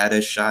end where they had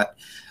his shot,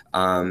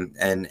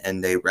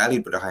 and they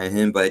rallied behind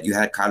him. But you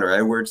had Kyler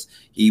Edwards.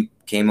 He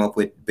came up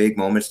with big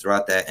moments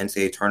throughout that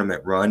NCAA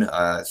tournament run.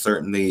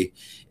 Certainly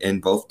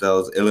in both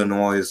those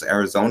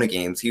Illinois-Arizona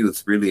games, he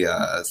was really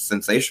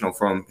sensational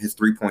from his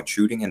three-point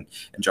shooting, and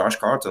Josh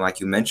Carlton, like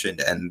you mentioned,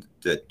 and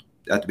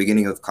at the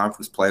beginning of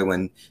conference play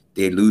when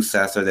they lose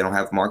Sasser, they don't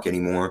have Mark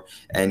anymore.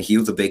 And he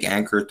was a big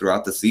anchor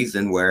throughout the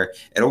season where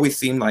it always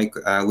seemed like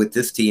with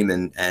this team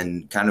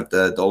and kind of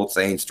the old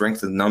saying,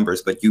 strength of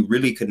numbers, but you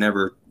really could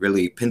never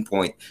really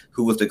pinpoint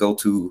who was the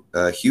go-to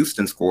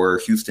Houston scorer,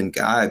 Houston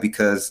guy,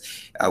 because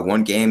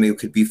one game it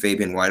could be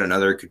Fabian White,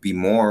 another it could be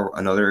Moore,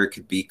 another it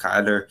could be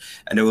Kyler,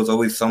 and there was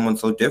always someone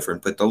so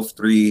different. But those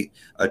 3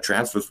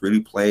 transfers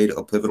really played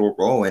a pivotal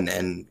role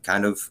and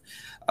kind of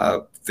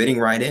fitting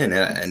right in,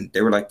 and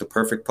they were like the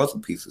perfect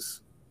puzzle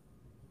pieces.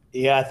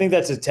 Yeah, I think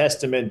that's a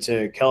testament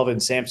to Kelvin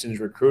Sampson's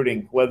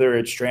recruiting, whether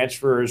it's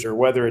transfers or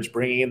whether it's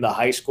bringing in the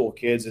high school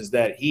kids, is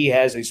that he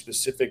has a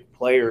specific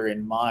player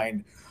in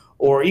mind,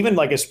 or even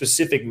like a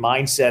specific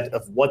mindset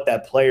of what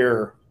that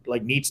player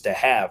like needs to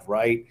have,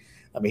 right?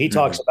 I mean, he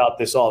talks about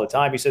this all the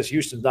time. He says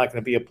Houston's not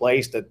going to be a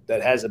place that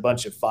has a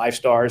bunch of 5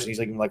 stars. And he's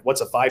like,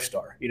 what's a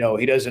 5-star? He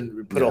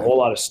doesn't put a whole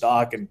lot of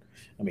stock. And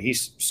I mean,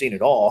 he's seen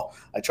it all.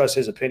 I trust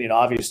his opinion,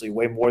 obviously,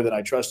 way more than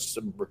I trust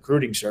some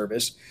recruiting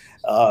service.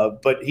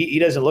 But he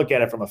doesn't look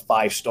at it from a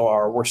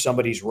 5-star where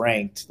somebody's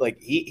ranked. Like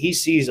he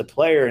sees a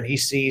player and he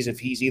sees if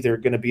he's either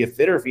going to be a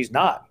fit or if he's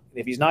not.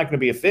 And if he's not going to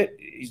be a fit,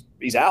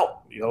 he's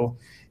out.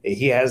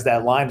 He has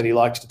that line that he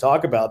likes to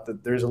talk about,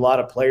 that there's a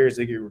lot of players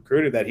that get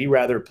recruited that he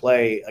rather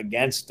play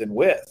against than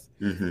with.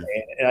 And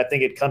I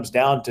think it comes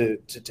down to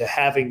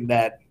having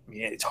that. I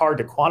mean, it's hard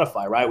to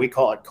quantify, right? We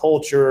call it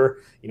culture.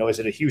 Is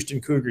it a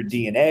Houston Cougar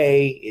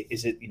DNA?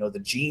 Is it, the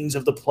genes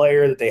of the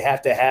player that they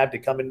have to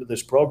come into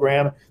this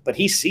program? But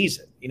he sees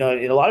it.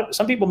 And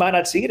some people might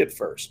not see it at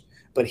first,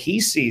 but he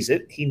sees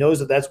it. He knows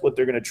that that's what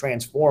they're going to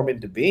transform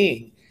into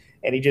being.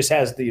 and he just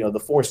has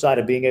the foresight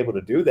of being able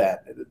to do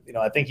that.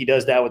 I think he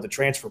does that with the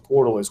transfer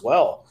portal as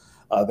well.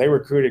 They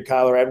recruited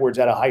Kyler Edwards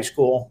out of high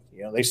school.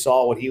 They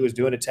saw what he was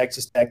doing at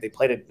Texas Tech. They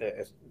played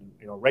a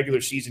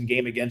regular season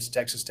game against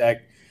Texas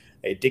Tech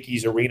at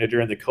Dickies Arena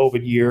during the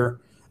COVID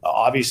year.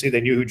 Obviously,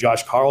 they knew who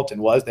Josh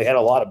Carlton was. They had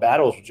a lot of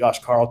battles with Josh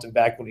Carlton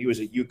back when he was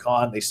at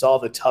UConn. They saw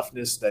the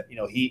toughness that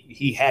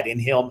he had in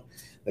him.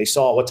 They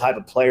saw what type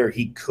of player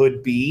he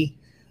could be.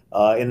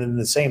 And then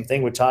the same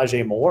thing with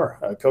Tajay Moore.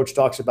 Coach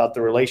talks about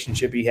the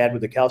relationship he had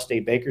with the Cal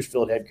State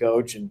Bakersfield head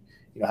coach, and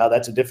how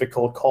that's a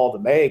difficult call to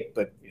make.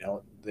 But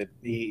that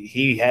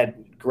he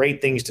had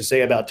great things to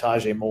say about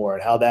Tajay Moore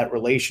and how that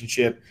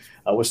relationship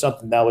was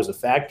something that was a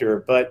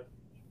factor. But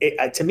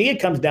to me,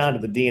 it comes down to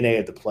the DNA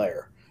of the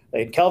player.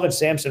 And Kelvin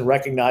Sampson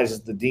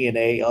recognizes the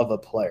DNA of a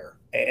player.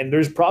 And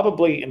there's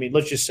probably,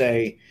 let's just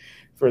say,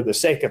 for the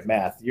sake of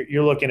math,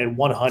 you're looking at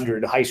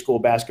 100 high school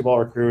basketball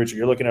recruits, or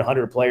you're looking at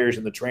 100 players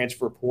in the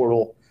transfer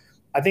portal.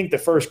 I think the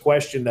first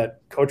question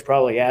that coach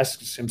probably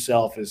asks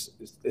himself is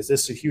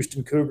this a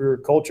Houston Cougar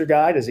culture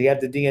guy? Does he have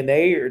the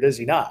DNA or does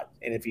he not?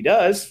 And if he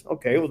does,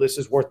 okay, well, this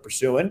is worth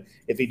pursuing.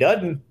 If he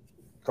doesn't,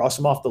 cross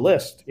him off the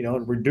list,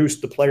 and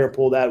reduce the player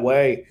pool that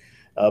way.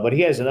 But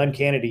he has an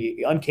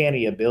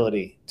uncanny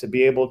ability to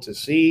be able to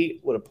see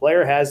what a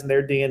player has in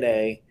their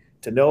DNA,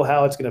 to know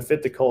how it's going to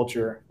fit the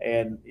culture.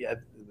 And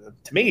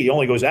to me, he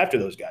only goes after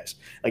those guys.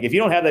 Like, if you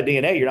don't have that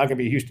DNA, you're not going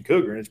to be a Houston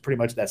Cougar, and it's pretty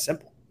much that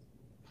simple.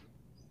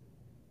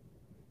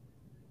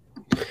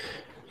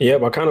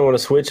 Yep, I kind of want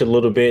to switch a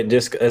little bit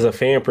just as a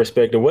fan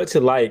perspective. What's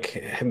it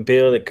like,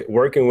 Bill,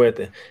 working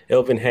with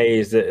Elvin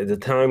Hayes, the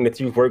time that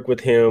you've worked with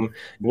him?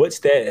 What's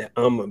that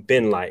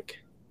been like?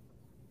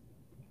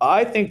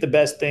 I think the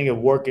best thing of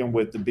working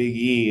with the Big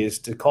E is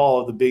to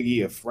call the Big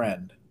E a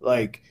friend.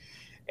 Like,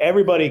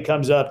 everybody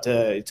comes up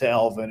to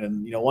Elvin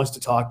and, wants to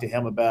talk to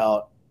him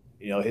about,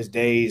 his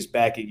days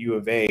back at U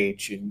of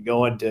H and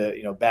going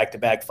to,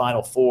 back-to-back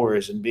Final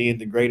Fours and being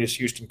the greatest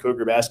Houston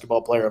Cougar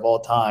basketball player of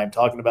all time,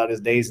 talking about his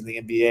days in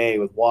the NBA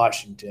with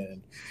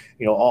Washington,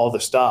 all the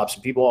stops.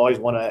 And people always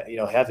want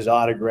to, have his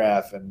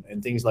autograph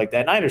and things like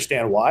that. And I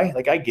understand why.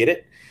 Like, I get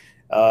it.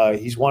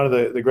 He's one of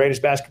the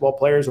greatest basketball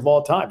players of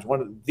all time. He's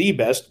one of the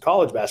best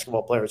college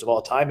basketball players of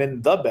all time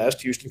and the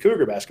best Houston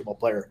Cougar basketball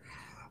player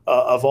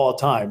of all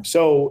time.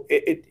 So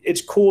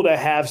it's cool to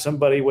have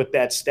somebody with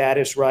that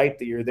status, right,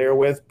 that you're there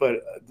with.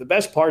 But the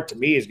best part to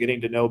me is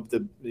getting to know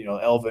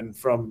Elvin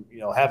from,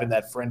 having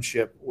that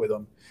friendship with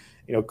him,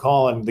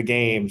 calling the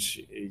games,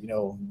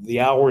 the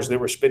hours that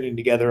we're spending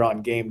together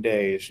on game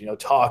days,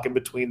 talking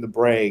between the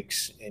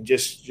breaks and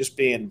just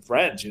being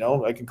friends.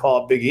 I can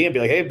call up Big E and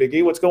be like, hey, Big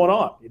E, what's going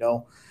on?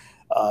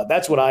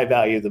 That's what I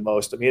value the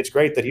most. It's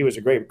great that he was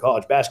a great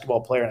college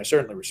basketball player, and I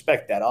certainly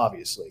respect that,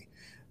 obviously.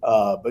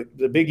 But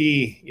the Big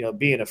E,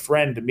 being a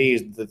friend to me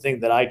is the thing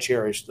that I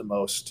cherish the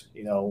most.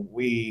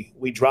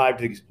 We drive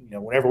to,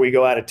 whenever we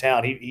go out of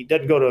town, he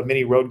doesn't go to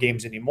many road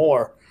games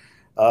anymore,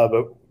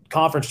 but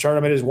conference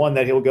tournament is one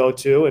that he'll go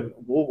to, and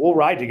we'll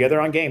ride together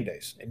on game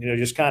days and,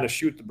 just kind of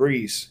shoot the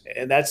breeze.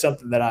 And that's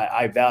something that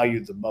I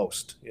value the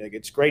most.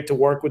 It's great to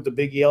work with the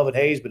Big E Elvin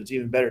Hayes, but it's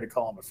even better to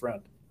call him a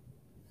friend.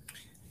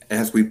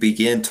 As we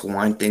begin to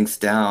wind things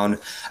down,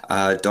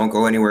 don't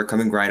go anywhere.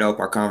 Coming right up,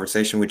 our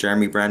conversation with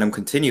Jeremy Branham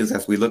continues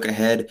as we look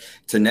ahead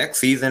to next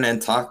season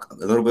and talk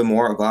a little bit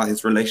more about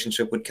his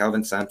relationship with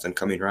Kelvin Sampson.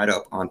 Coming right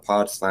up on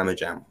Pod Slamma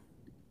Jamma.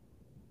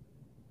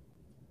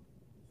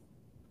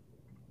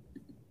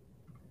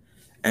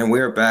 And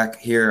we're back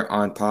here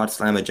on Pod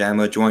Slamma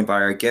Jamma, joined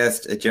by our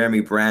guest,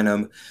 Jeremy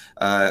Branham,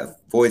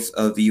 voice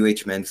of the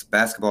UH men's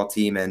basketball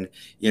team. And,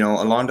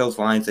 along those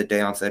lines that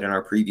Dayon said in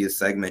our previous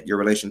segment, your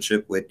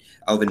relationship with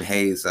Elvin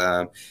Hayes,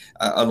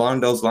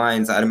 along those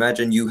lines, I'd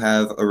imagine you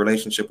have a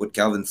relationship with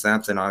Kelvin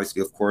Sampson.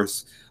 Obviously, of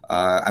course,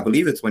 I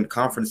believe it's when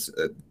conference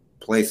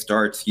play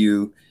starts,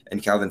 you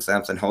and Kelvin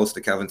Sampson host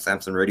the Kelvin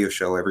Sampson radio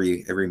show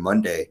every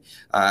Monday.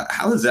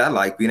 How is that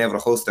like, being able to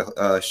host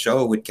a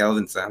show with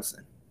Kelvin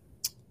Sampson?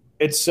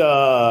 It's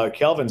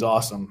Kelvin's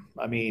awesome.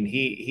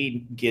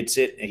 He gets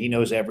it. He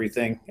knows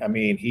everything.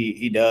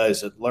 He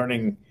does. I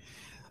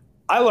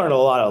learned a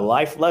lot of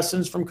life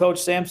lessons from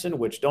Coach Sampson,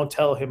 which don't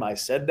tell him I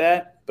said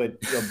that.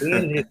 But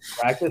being in his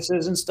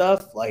practices and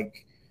stuff,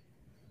 like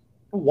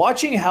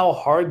watching how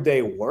hard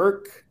they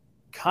work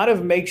kind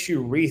of makes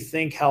you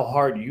rethink how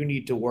hard you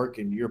need to work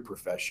in your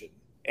profession.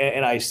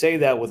 And I say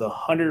that with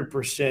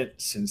 100%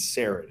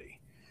 sincerity.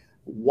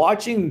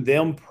 Watching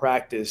them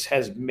practice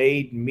has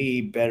made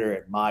me better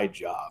at my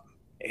job.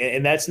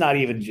 And that's not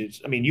even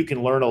just, you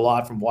can learn a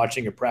lot from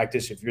watching a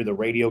practice. If you're the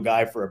radio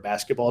guy for a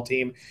basketball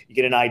team, you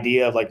get an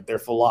idea of like their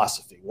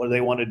philosophy. What do they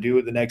want to do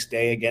the next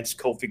day against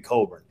Kofi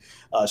Coburn?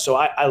 So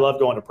I love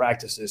going to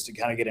practices to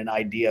kind of get an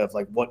idea of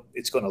like what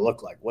it's going to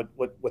look like,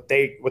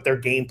 what their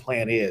game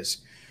plan is.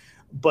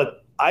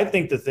 But I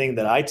think the thing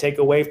that I take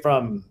away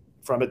from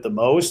it the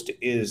most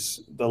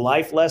is the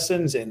life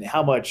lessons and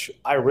how much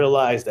I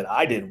realized that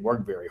I didn't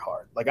work very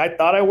hard. Like, I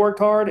thought I worked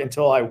hard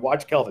until I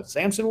watched Kelvin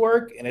Sampson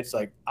work, and it's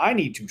like, I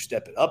need to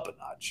step it up a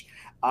notch.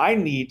 I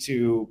need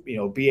to,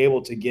 be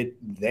able to get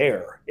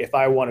there if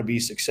I want to be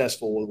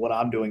successful with what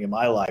I'm doing in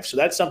my life. So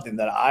that's something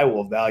that I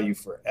will value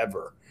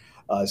forever,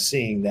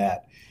 seeing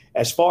that.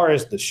 As far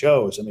as the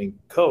shows, I mean,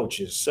 Coach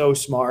is so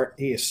smart.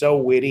 He is so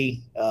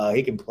witty.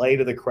 He can play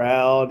to the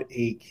crowd.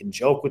 He can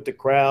joke with the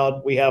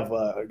crowd. We have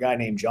a guy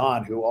named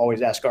John who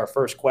always asks our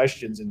first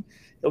questions, and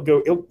he'll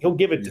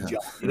give it to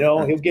John.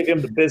 He'll give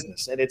him the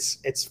business, and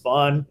it's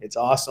fun. It's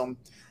awesome.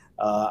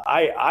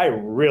 I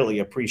really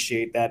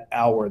appreciate that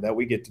hour that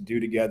we get to do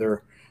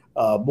together,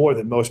 more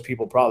than most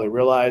people probably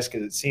realize,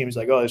 because it seems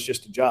like, it's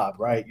just a job,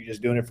 right? You're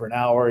just doing it for an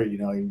hour.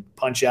 You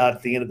punch out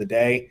at the end of the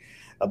day.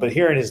 But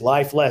hearing his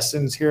life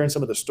lessons, hearing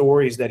some of the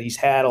stories that he's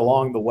had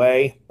along the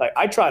way, like,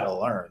 I try to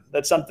learn.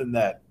 That's something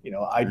that,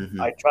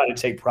 I try to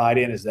take pride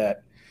in, is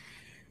that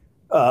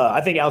I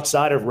think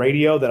outside of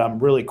radio that I'm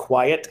really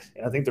quiet.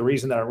 And I think the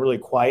reason that I'm really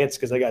quiet is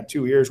because I got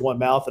 2 ears, 1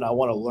 mouth, and I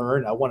want to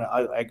learn.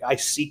 I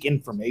seek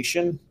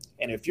information.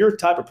 And if you're the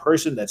type of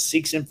person that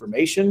seeks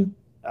information,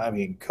 I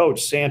mean,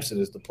 Coach Sampson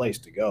is the place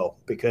to go,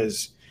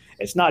 because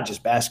it's not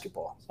just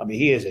basketball. I mean,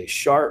 he is a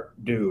sharp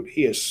dude.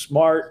 He is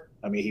smart.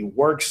 I mean, he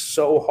works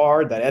so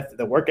hard.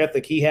 The work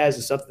ethic he has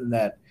is something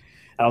that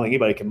I don't think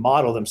anybody can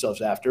model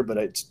themselves after, but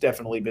it's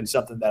definitely been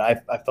something that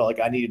I felt like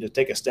I needed to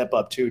take a step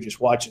up to,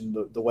 just watching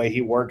the way he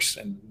works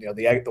and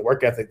the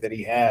work ethic that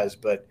he has.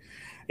 But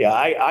yeah,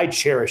 I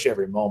cherish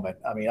every moment.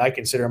 I mean, I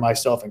consider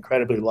myself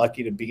incredibly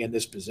lucky to be in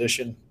this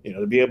position,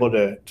 to be able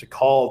to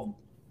call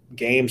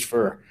games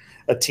for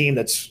a team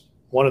that's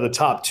one of the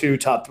top 2,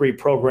 top 3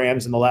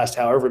 programs in the last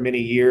however many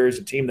years,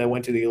 a team that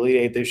went to the Elite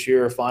Eight this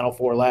year, Final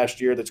Four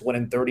last year, that's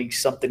winning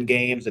 30-something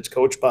games, that's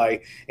coached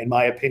by, in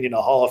my opinion,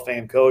 a Hall of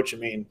Fame coach. I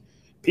mean,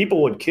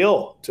 people would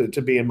kill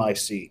to be in my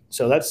seat.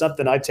 So that's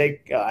something I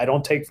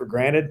don't take for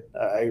granted.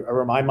 I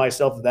remind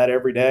myself of that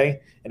every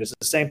day. And it's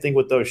the same thing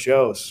with those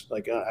shows.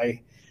 Like,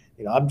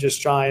 I'm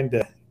just trying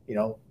to,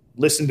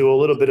 listen to a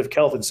little bit of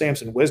Kelvin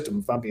Sampson wisdom,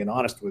 if I'm being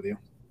honest with you.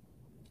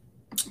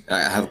 I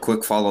have a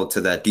quick follow-up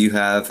to that. Do you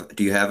have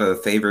a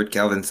favorite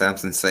Kelvin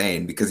Sampson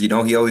saying? Because he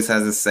always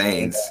has his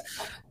sayings.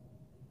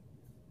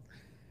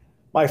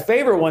 My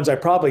favorite ones I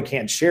probably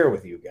can't share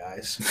with you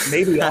guys.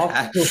 Maybe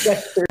off the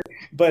record,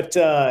 but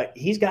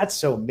he's got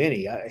so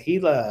many.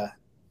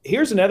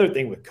 Here's another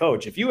thing with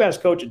Coach. If you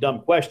ask Coach a dumb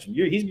question,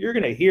 you're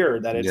going to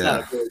hear that it's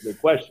not a very good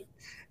question.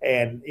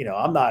 And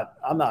I'm not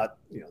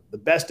the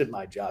best at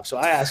my job, so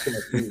I ask him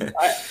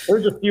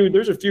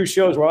there's a few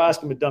shows where I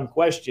ask him a dumb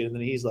question, and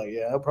then he's like,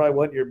 "Yeah, I probably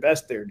wasn't your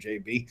best there,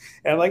 JB."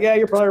 And I'm like, "Yeah,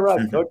 you're probably right,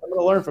 Coach. I'm going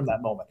to learn from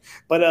that moment."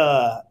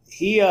 But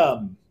he's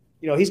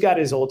got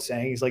his old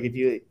saying. He's like,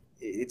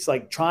 it's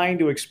like trying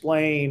to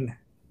explain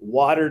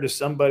water to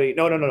somebody.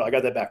 No, I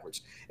got that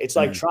backwards. It's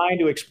like trying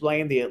to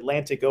explain the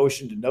Atlantic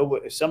Ocean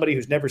to somebody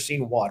who's never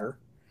seen water.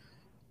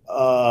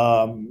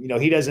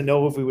 He doesn't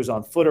know if he was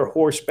on foot or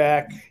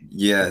horseback.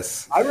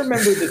 Yes. I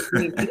remember the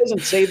team. He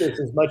doesn't say this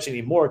as much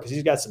anymore because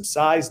he's got some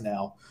size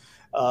now.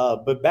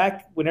 But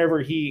back whenever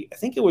I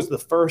think it was the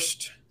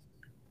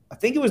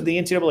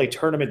NCAA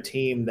tournament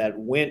team that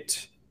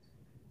went,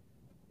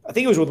 I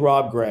think it was with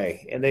Rob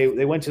Gray, and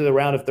they went to the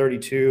round of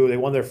 32. They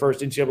won their first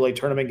NCAA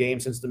tournament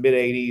game since the mid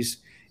 80s.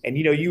 And,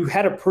 you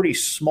had a pretty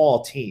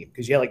small team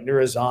because you had like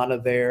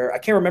Nurazana there. I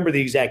can't remember the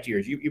exact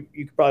years. You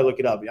could probably look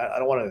it up. I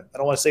don't want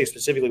to say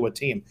specifically what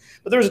team,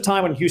 but there was a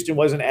time when Houston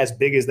wasn't as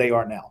big as they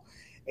are now.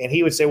 And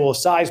he would say, well,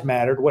 size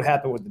mattered. What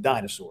happened with the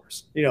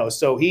dinosaurs?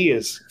 So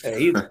there's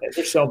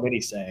so many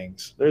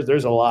sayings.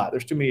 There's a lot.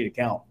 There's too many to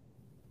count.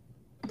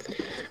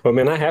 Well,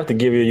 man, I have to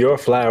give you your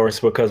flowers,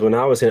 because when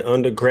I was in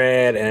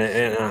undergrad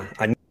and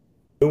I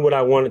knew what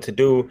I wanted to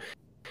do,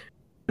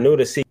 I knew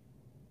the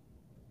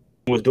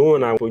was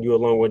doing with you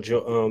along with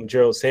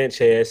Gerald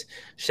Sanchez,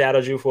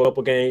 shadowed you for a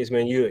couple games,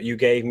 man. You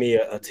gave me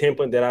a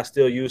template that I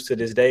still use to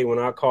this day when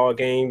I call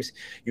games.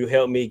 You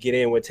helped me get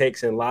in with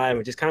Takes and Live,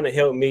 and just kind of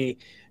helped me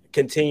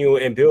continue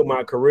and build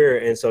my career.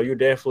 And so you're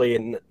definitely,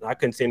 and I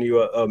consider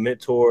you a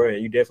mentor,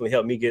 and you definitely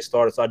helped me get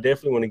started. So I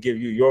definitely want to give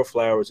you your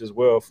flowers as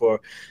well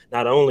for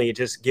not only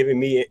just giving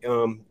me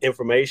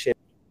information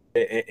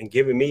and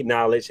giving me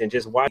knowledge, and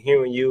just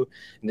hearing you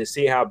and to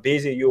see how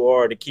busy you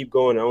are to keep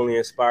going, it only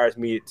inspires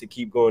me to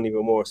keep going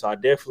even more. So I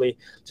definitely,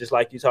 just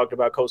like you talked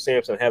about Coach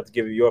Sampson, I have to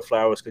give you your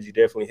flowers, because you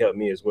definitely helped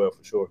me as well,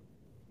 for sure.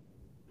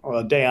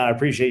 Well, Dayon, I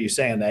appreciate you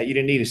saying that. You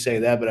didn't need to say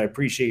that, but I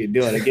appreciate you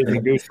doing it. It gives me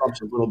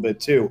goosebumps a little bit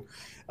too.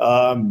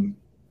 I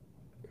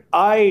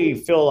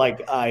feel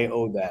like I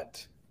owe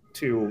that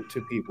to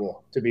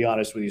people, to be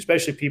honest with you,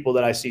 especially people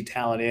that I see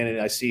talent in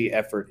and I see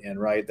effort in,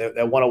 right?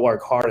 That want to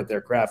work hard at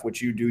their craft,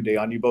 which you do,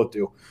 Dayon. You both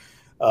do.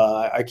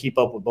 I keep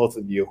up with both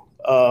of you.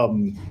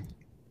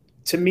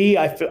 To me,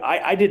 I feel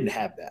I didn't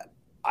have that.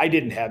 I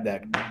didn't have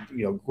that,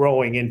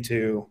 growing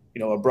into,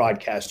 a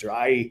broadcaster.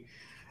 I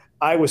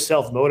was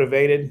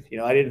self-motivated.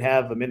 I didn't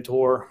have a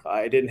mentor.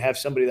 I didn't have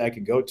somebody that I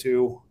could go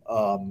to.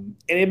 And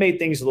it made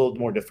things a little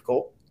more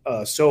difficult.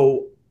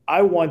 So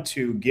I want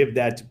to give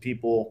that to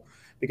people,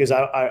 because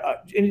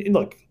and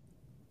look,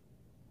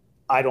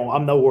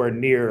 I'm nowhere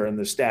near in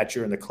the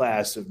stature and the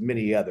class of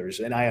many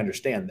others, and I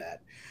understand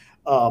that.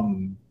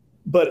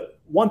 But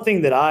one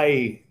thing that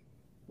I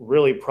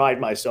really pride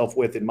myself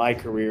with in my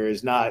career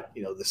is not,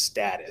 the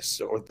status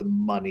or the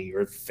money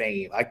or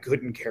fame. I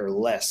couldn't care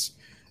less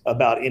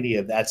about any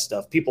of that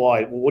stuff. People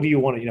always, well, what do you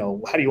want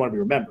to, how do you want to be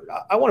remembered?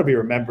 I want to be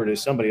remembered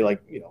as somebody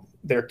like,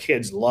 their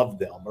kids loved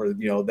them, or,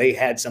 they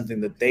had something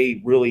that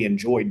they really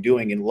enjoyed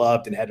doing and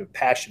loved and had a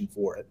passion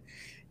for it.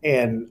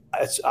 And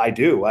I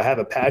do. I have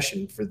a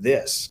passion for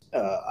this.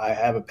 I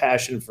have a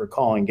passion for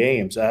calling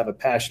games. I have a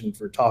passion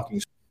for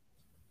talking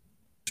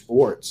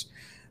sports.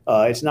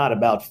 It's not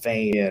about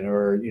fame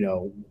or,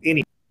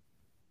 any of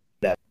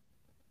that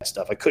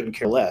stuff. I couldn't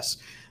care less.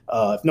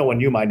 If no one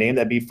knew my name,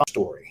 that'd be fun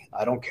story.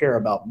 I don't care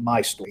about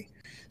my story.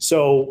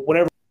 So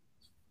whenever,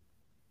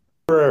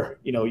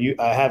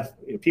 I have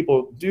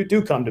people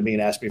do come to me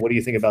and ask me, what do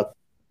you think about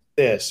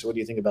this? What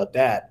do you think about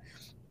that?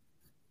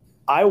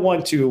 I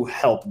want to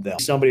help them.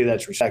 Somebody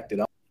that's respected.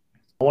 I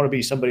want to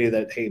be somebody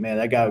that, hey man,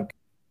 that guy,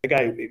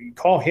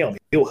 call him.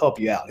 He'll help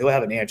you out. He'll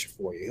have an answer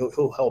for you.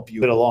 He'll help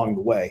you along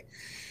the way.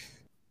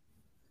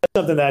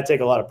 That's something that I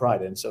take a lot of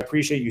pride in. So I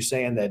appreciate you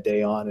saying that,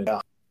 Dayon. And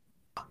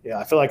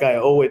I feel like I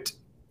owe it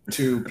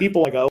to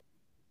people, like I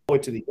owe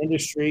it to the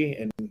industry,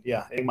 and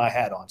hang my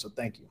hat on. So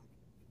thank you.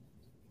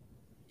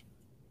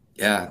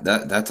 Yeah,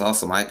 that's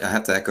awesome. I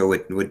have to echo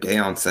what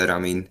Dayon said. I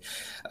mean,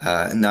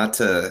 not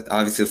to,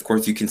 obviously, of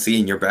course, you can see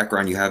in your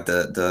background, you have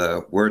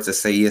the words that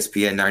say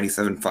ESPN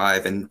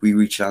 97.5, and we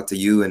reached out to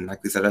you. And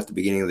like we said at the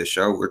beginning of the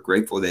show, we're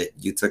grateful that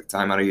you took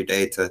time out of your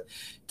day to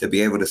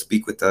be able to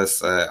speak with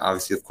us,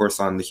 obviously, of course,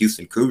 on the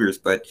Houston Cougars,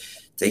 but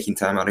taking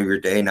time out of your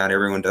day, not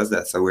everyone does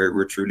that. So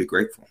we're truly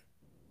grateful.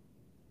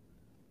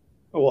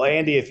 Well,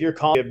 Andy, if you're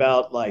calling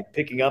about like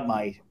picking up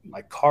my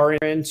car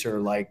insurance,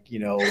 or like,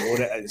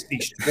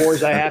 these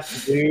chores I have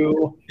to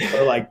do,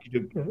 or like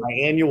my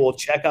annual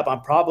checkup,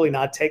 I'm probably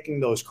not taking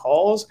those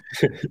calls.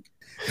 But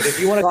if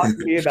you want to talk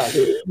to me about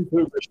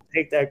Cougars,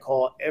 take that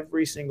call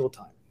every single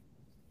time.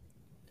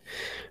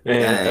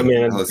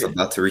 Man, I was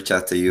about to reach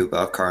out to you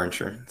about car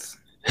insurance.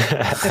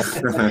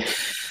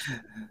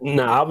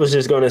 No, I was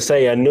just going to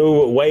say a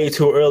new way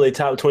too early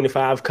top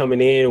 25 coming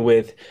in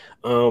with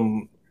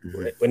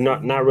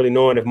not really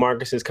knowing if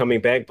Marcus is coming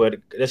back, but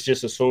let's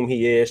just assume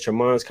he is.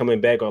 Tremon's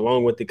coming back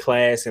along with the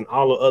class and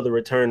all the other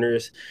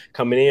returners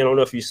coming in. I don't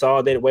know if you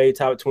saw that way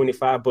top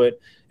 25, but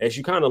as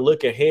you kind of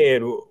look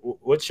ahead,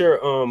 what's your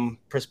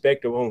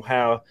perspective on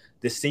how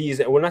the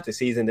season, well, not the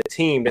season, the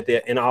team that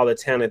they're and all the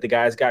talent the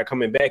guys got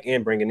coming back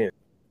and bringing in?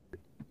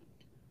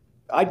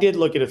 I did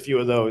look at a few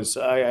of those.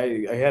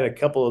 I had a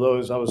couple of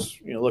those. I was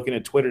looking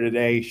at Twitter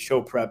today,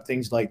 show prep,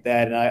 things like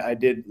that, and I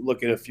did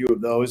look at a few of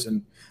those,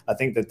 and I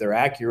think that they're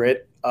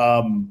accurate.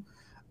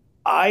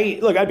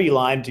 I'd be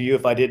lying to you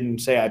if I didn't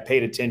say I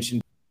paid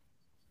attention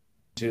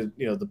to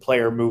the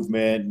player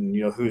movement and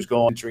who's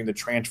entering the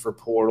transfer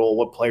portal,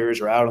 what players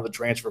are out on the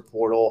transfer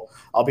portal.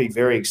 I'll be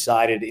very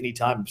excited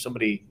anytime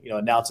somebody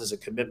announces a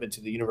commitment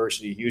to the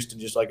University of Houston,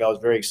 just like I was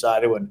very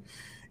excited when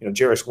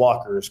Jarris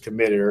Walker is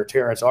committed, or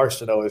Terrence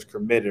Arsenault is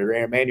committed, or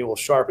Emmanuel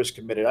Sharp is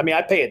committed. I mean,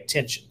 I pay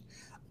attention.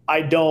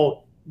 I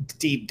don't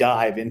deep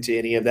dive into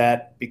any of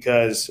that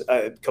because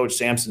Coach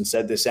Sampson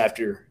said this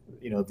after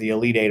the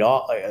Elite Eight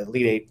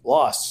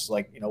loss.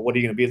 Like, what are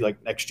you going to be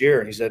like next year?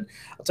 And he said,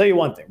 I'll tell you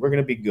one thing, we're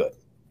going to be good.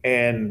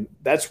 And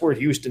that's where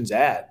Houston's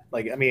at.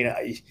 Like, I mean,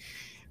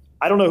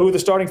 I don't know who the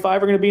starting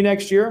five are going to be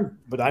next year,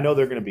 but I know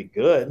they're going to be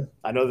good.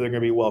 I know they're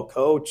going to be well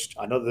coached.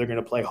 I know that they're going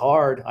to play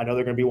hard. I know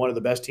they're going to be one of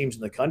the best teams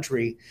in the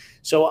country.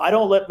 So I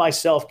don't let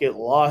myself get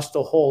lost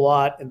a whole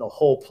lot in the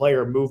whole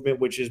player movement,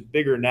 which is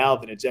bigger now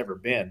than it's ever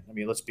been. I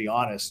mean, let's be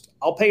honest.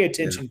 I'll pay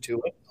attention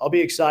to it. I'll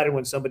be excited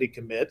when somebody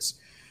commits,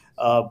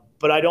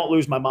 but I don't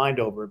lose my mind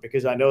over it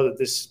because I know that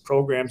this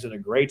program's in a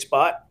great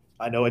spot.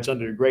 I know it's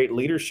under great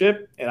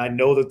leadership, and I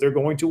know that they're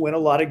going to win a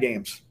lot of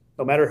games,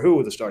 no matter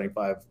who the starting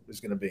five is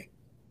going to be.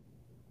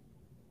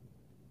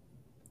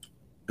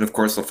 And of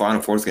course, the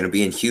Final Four is going to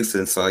be in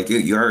Houston, so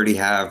you already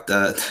have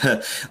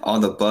all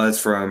the buzz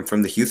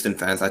from the Houston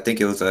fans. I think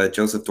it was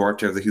Joseph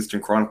Duarte of the Houston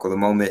Chronicle. The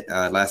moment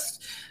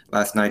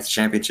last night's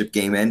championship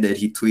game ended,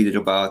 he tweeted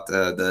about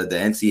the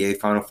NCAA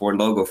Final Four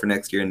logo for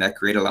next year, and that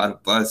created a lot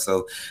of buzz.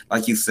 So,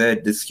 like you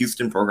said, this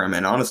Houston program,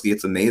 and honestly,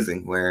 it's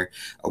amazing. Where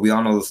we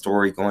all know the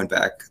story going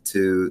back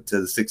to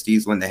the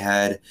 '60s when they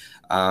had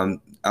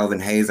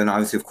Alvin Hayes, and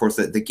obviously, of course,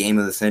 the game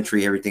of the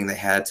century, everything they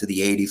had to the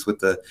 80s with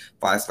the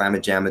 5 Slamma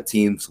Jamma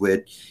teams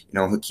with,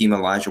 Hakeem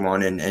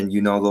Olajuwon and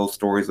those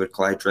stories with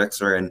Clyde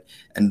Drexler.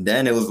 And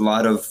then it was a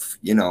lot of,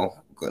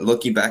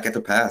 looking back at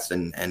the past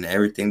and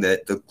everything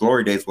that the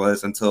glory days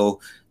was until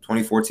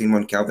 2014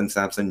 when Kelvin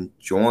Sampson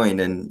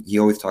joined. And he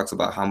always talks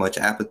about how much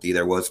apathy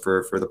there was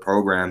for the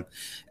program.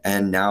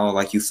 And now,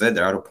 like you said,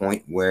 they're at a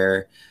point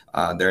where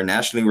they're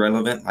nationally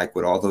relevant, like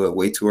with all the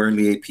way too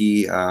early AP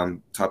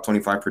top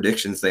 25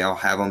 predictions. They all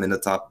have them in the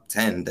top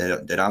 10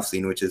 that I've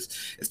seen, which is,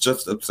 it's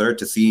just absurd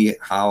to see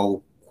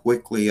how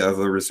quickly of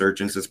a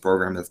resurgence this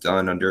program has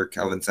done under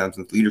Kelvin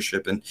Sampson's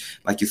leadership. And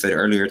like you said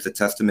earlier, it's a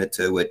testament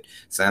to what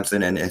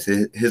Sampson and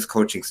his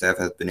coaching staff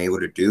has been able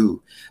to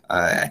do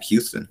at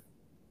Houston.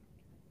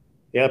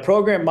 Yeah, the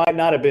program might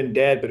not have been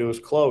dead, but it was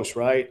close,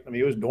 right? I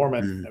mean, it was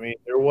dormant. Mm. I mean,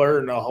 there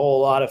weren't a whole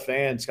lot of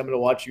fans coming to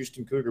watch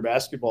Houston Cougar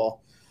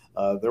basketball.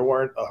 There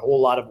weren't a whole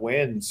lot of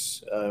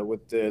wins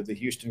with the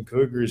Houston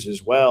Cougars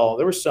as well.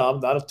 There were some,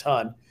 not a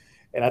ton.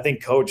 And I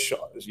think Coach,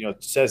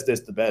 says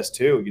this the best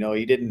too.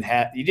 He didn't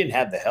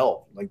have the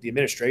help. Like the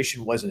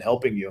administration wasn't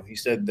helping you. He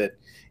said that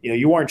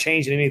you weren't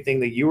changing anything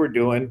that you were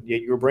doing.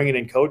 Yet you were bringing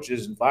in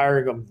coaches and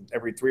firing them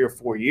every 3 or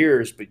 4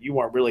 years, but you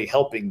weren't really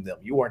helping them.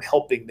 You weren't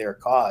helping their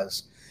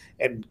cause.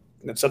 And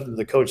that's something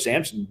that Coach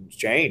Sampson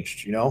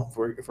changed. If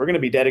we're going to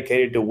be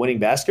dedicated to winning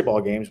basketball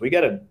games, we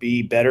got to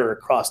be better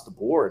across the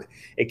board.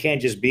 It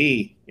can't just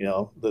be,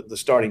 the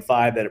starting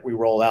five that we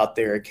roll out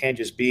there. It can't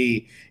just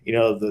be,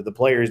 the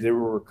players that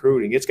we're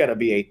recruiting. It's got to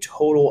be a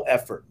total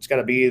effort. It's got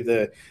to be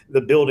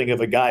the building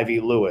of a Guy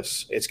V.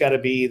 Lewis. It's got to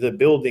be the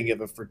building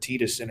of a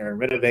Fertitta Center and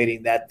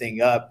renovating that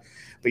thing up.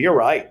 But you're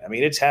right. I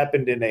mean, it's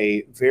happened in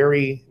a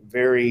very,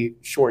 very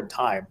short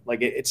time.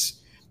 Like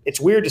it's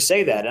weird to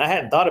say that, and I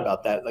hadn't thought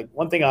about that. Like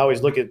one thing I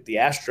always look at the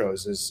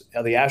Astros is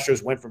how the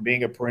Astros went from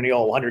being a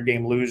perennial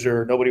 100-game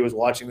loser. Nobody was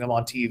watching them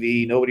on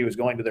TV. Nobody was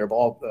going to the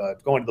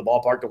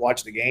ballpark to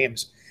watch the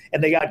games,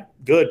 and they got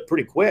good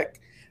pretty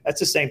quick. That's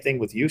the same thing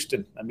with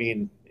Houston. I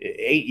mean,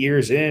 8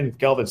 years in,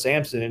 Kelvin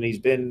Sampson, and he's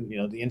been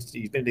to the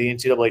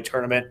NCAA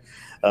tournament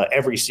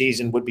every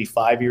season. Would be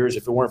 5 years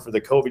if it weren't for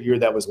the COVID year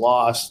that was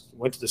lost.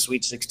 Went to the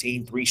Sweet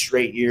 16 3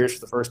 straight years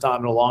for the first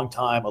time in a long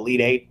time. Elite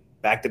Eight.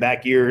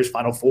 Back-to-back years,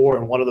 Final Four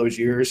in one of those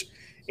years,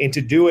 and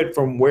to do it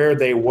from where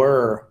they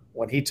were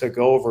when he took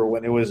over,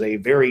 when it was a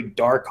very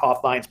dark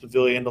Hofheinz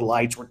Pavilion, the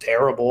lights were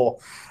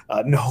terrible,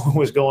 no one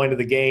was going to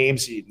the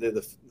games.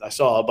 I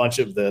saw a bunch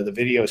of the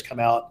videos come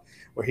out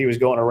where he was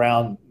going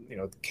around,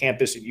 the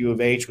campus at U of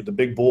H with the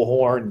big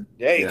bullhorn.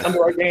 Hey, come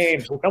to our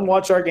games. Well, come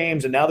watch our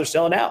games, and now they're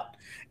selling out.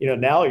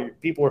 Now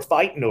people are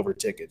fighting over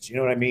tickets. You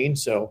know what I mean?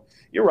 So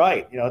you're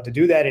right. To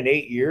do that in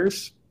 8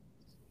 years,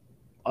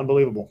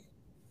 unbelievable.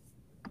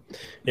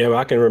 Yeah, well,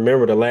 I can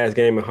remember the last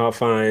game of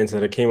Hofheinz,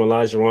 Hakeem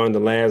Olajuwon, the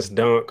last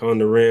dunk on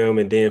the rim,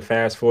 and then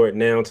fast forward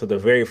now to the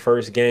very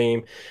first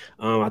game.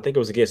 I think it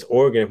was against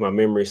Oregon, if my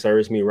memory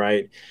serves me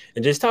right.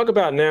 And just talk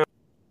about now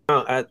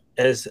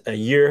as a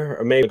year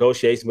or maybe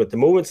negotiation, but the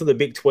movement to the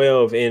Big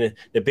 12 and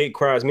the big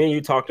crowds. Me and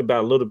you talked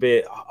about a little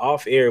bit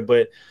off air,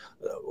 but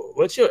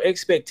what's your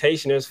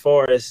expectation as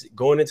far as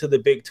going into the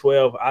Big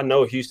 12? I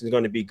know Houston's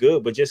going to be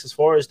good, but just as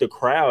far as the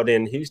crowd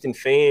and Houston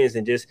fans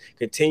and just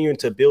continuing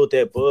to build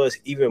that buzz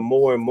even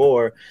more and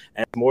more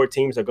as more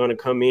teams are going to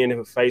come in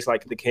and face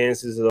like the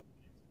Kansas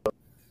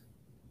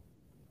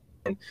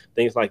and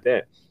things like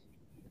that.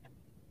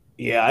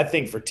 Yeah, I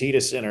think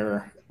Fertitta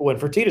Center, when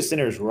Fertitta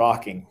Center is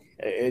rocking,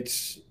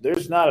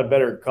 there's not a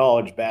better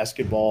college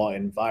basketball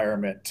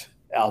environment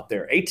out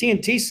there.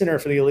 AT&T Center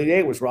for the Elite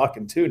Eight was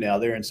rocking too. Now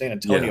they're in San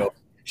Antonio. Yeah.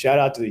 Shout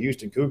out to the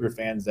Houston Cougar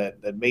fans that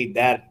made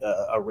that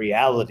a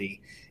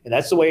reality, and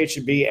that's the way it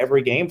should be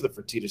every game for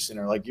the Fertitta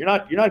Center. Like you're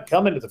not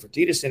coming to the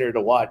Fertitta Center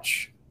to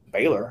watch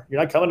Baylor. You're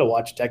not coming to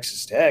watch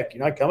Texas Tech.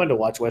 You're not coming to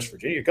watch West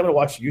Virginia. You're coming to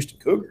watch the Houston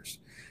Cougars.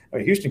 I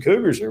mean, Houston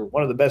Cougars are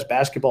one of the best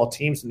basketball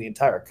teams in the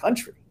entire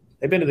country.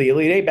 They've been to the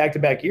Elite Eight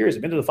back-to-back years.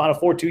 They've been to the Final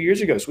Four 2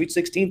 years ago, Sweet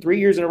 16 3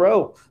 years in a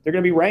row. They're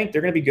going to be ranked.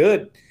 They're going to be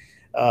good.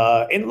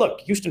 And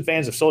look, Houston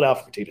fans have sold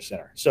out for Fertitta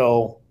Center.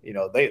 So,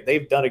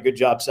 they've done a good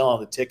job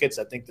selling the tickets.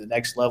 I think the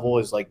next level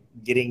is like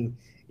getting,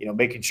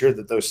 making sure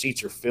that those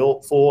seats are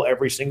full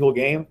every single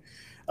game,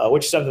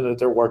 which is something that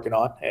they're working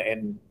on.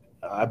 And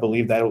I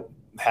believe that'll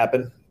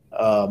happen.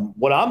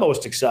 What I'm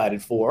most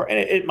excited for, and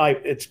it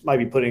might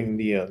be putting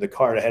the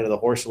cart ahead of the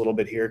horse a little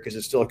bit here because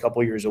it's still a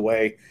couple years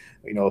away.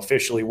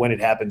 Officially when it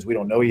happens, we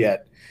don't know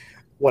yet.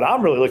 What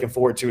I'm really looking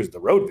forward to is the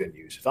road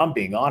venues. If I'm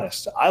being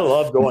honest, I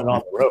love going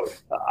on the road.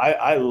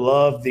 I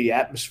love the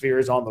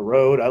atmospheres on the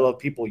road. I love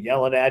people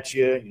yelling at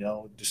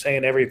you, just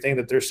saying everything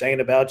that they're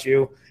saying about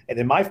you. And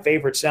then my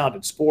favorite sound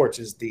in sports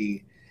is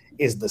the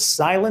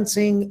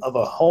silencing of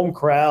a home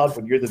crowd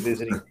when you're the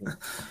visiting team.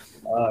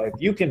 If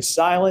you can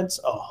silence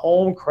a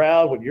home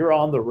crowd when you're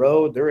on the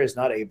road, there is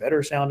not a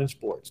better sound in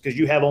sports because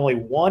you have only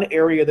one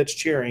area that's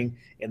cheering,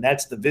 and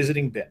that's the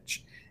visiting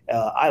bench.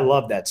 I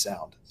love that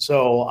sound.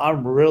 So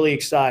I'm really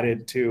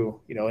excited to,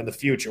 in the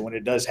future when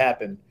it does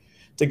happen,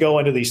 to go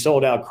into these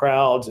sold-out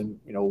crowds in,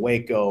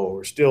 Waco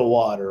or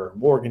Stillwater or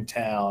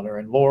Morgantown or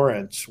in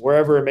Lawrence,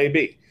 wherever it may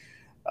be,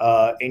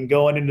 and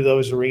going into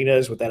those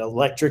arenas with that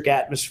electric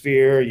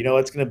atmosphere.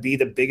 It's going to be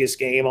the biggest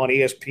game on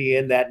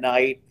ESPN that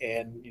night,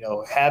 and,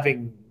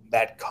 having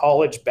that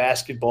college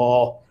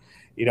basketball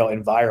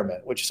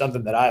environment, which is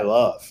something that I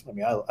love. I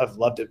mean, I've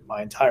loved it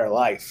my entire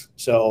life.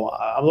 So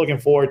I'm looking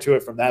forward to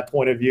it from that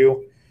point of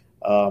view.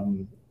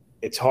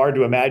 It's hard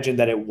to imagine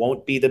that it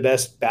won't be the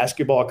best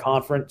basketball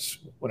conference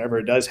whenever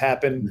it does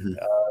happen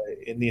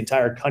in the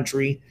entire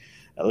country.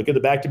 Look at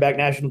the back-to-back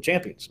national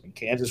champions. I mean,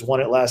 Kansas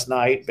won it last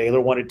night.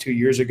 Baylor won it 2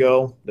 years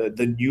ago.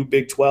 The new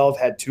Big 12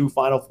 had 2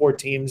 Final Four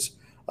teams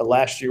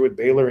last year with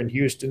Baylor and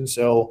Houston.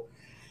 So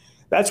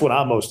that's what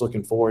I'm most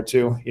looking forward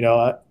to.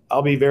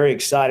 I'll be very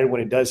excited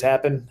when it does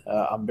happen.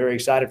 I'm very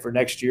excited for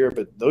next year,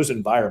 but those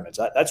environments,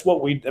 that's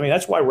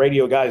why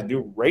radio guys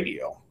do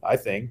radio, I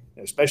think,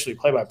 especially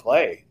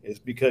play-by-play, is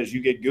because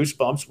you get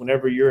goosebumps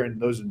whenever you're in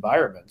those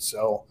environments.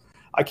 So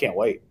I can't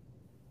wait.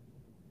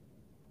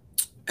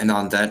 And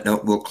on that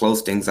note, we'll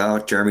close things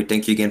out. Jeremy,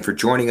 thank you again for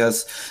joining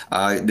us.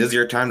 This is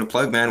your time to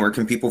plug, man. Where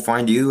can people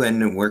find you,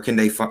 and where can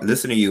they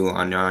listen to you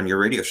on your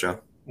radio show?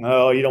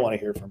 Oh, you don't want to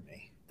hear from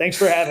me. Thanks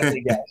for having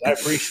me, guys. I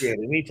appreciate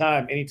it.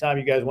 Anytime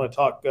you guys want to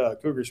talk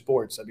Cougar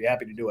sports, I'd be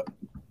happy to do it.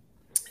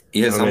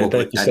 Yes,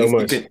 thank you so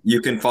much.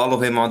 You can follow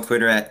him on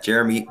Twitter at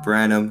Jeremy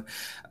Branham.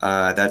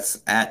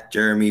 That's at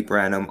Jeremy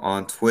Branham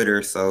on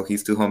Twitter. So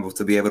he's too humble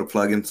to be able to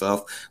plug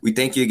himself. We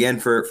thank you again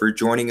for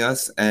joining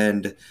us,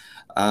 and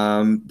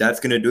that's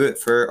going to do it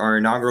for our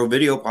inaugural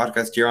video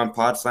podcast here on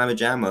Pod Slamma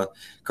Jamma,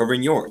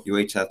 covering your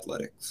UH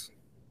athletics.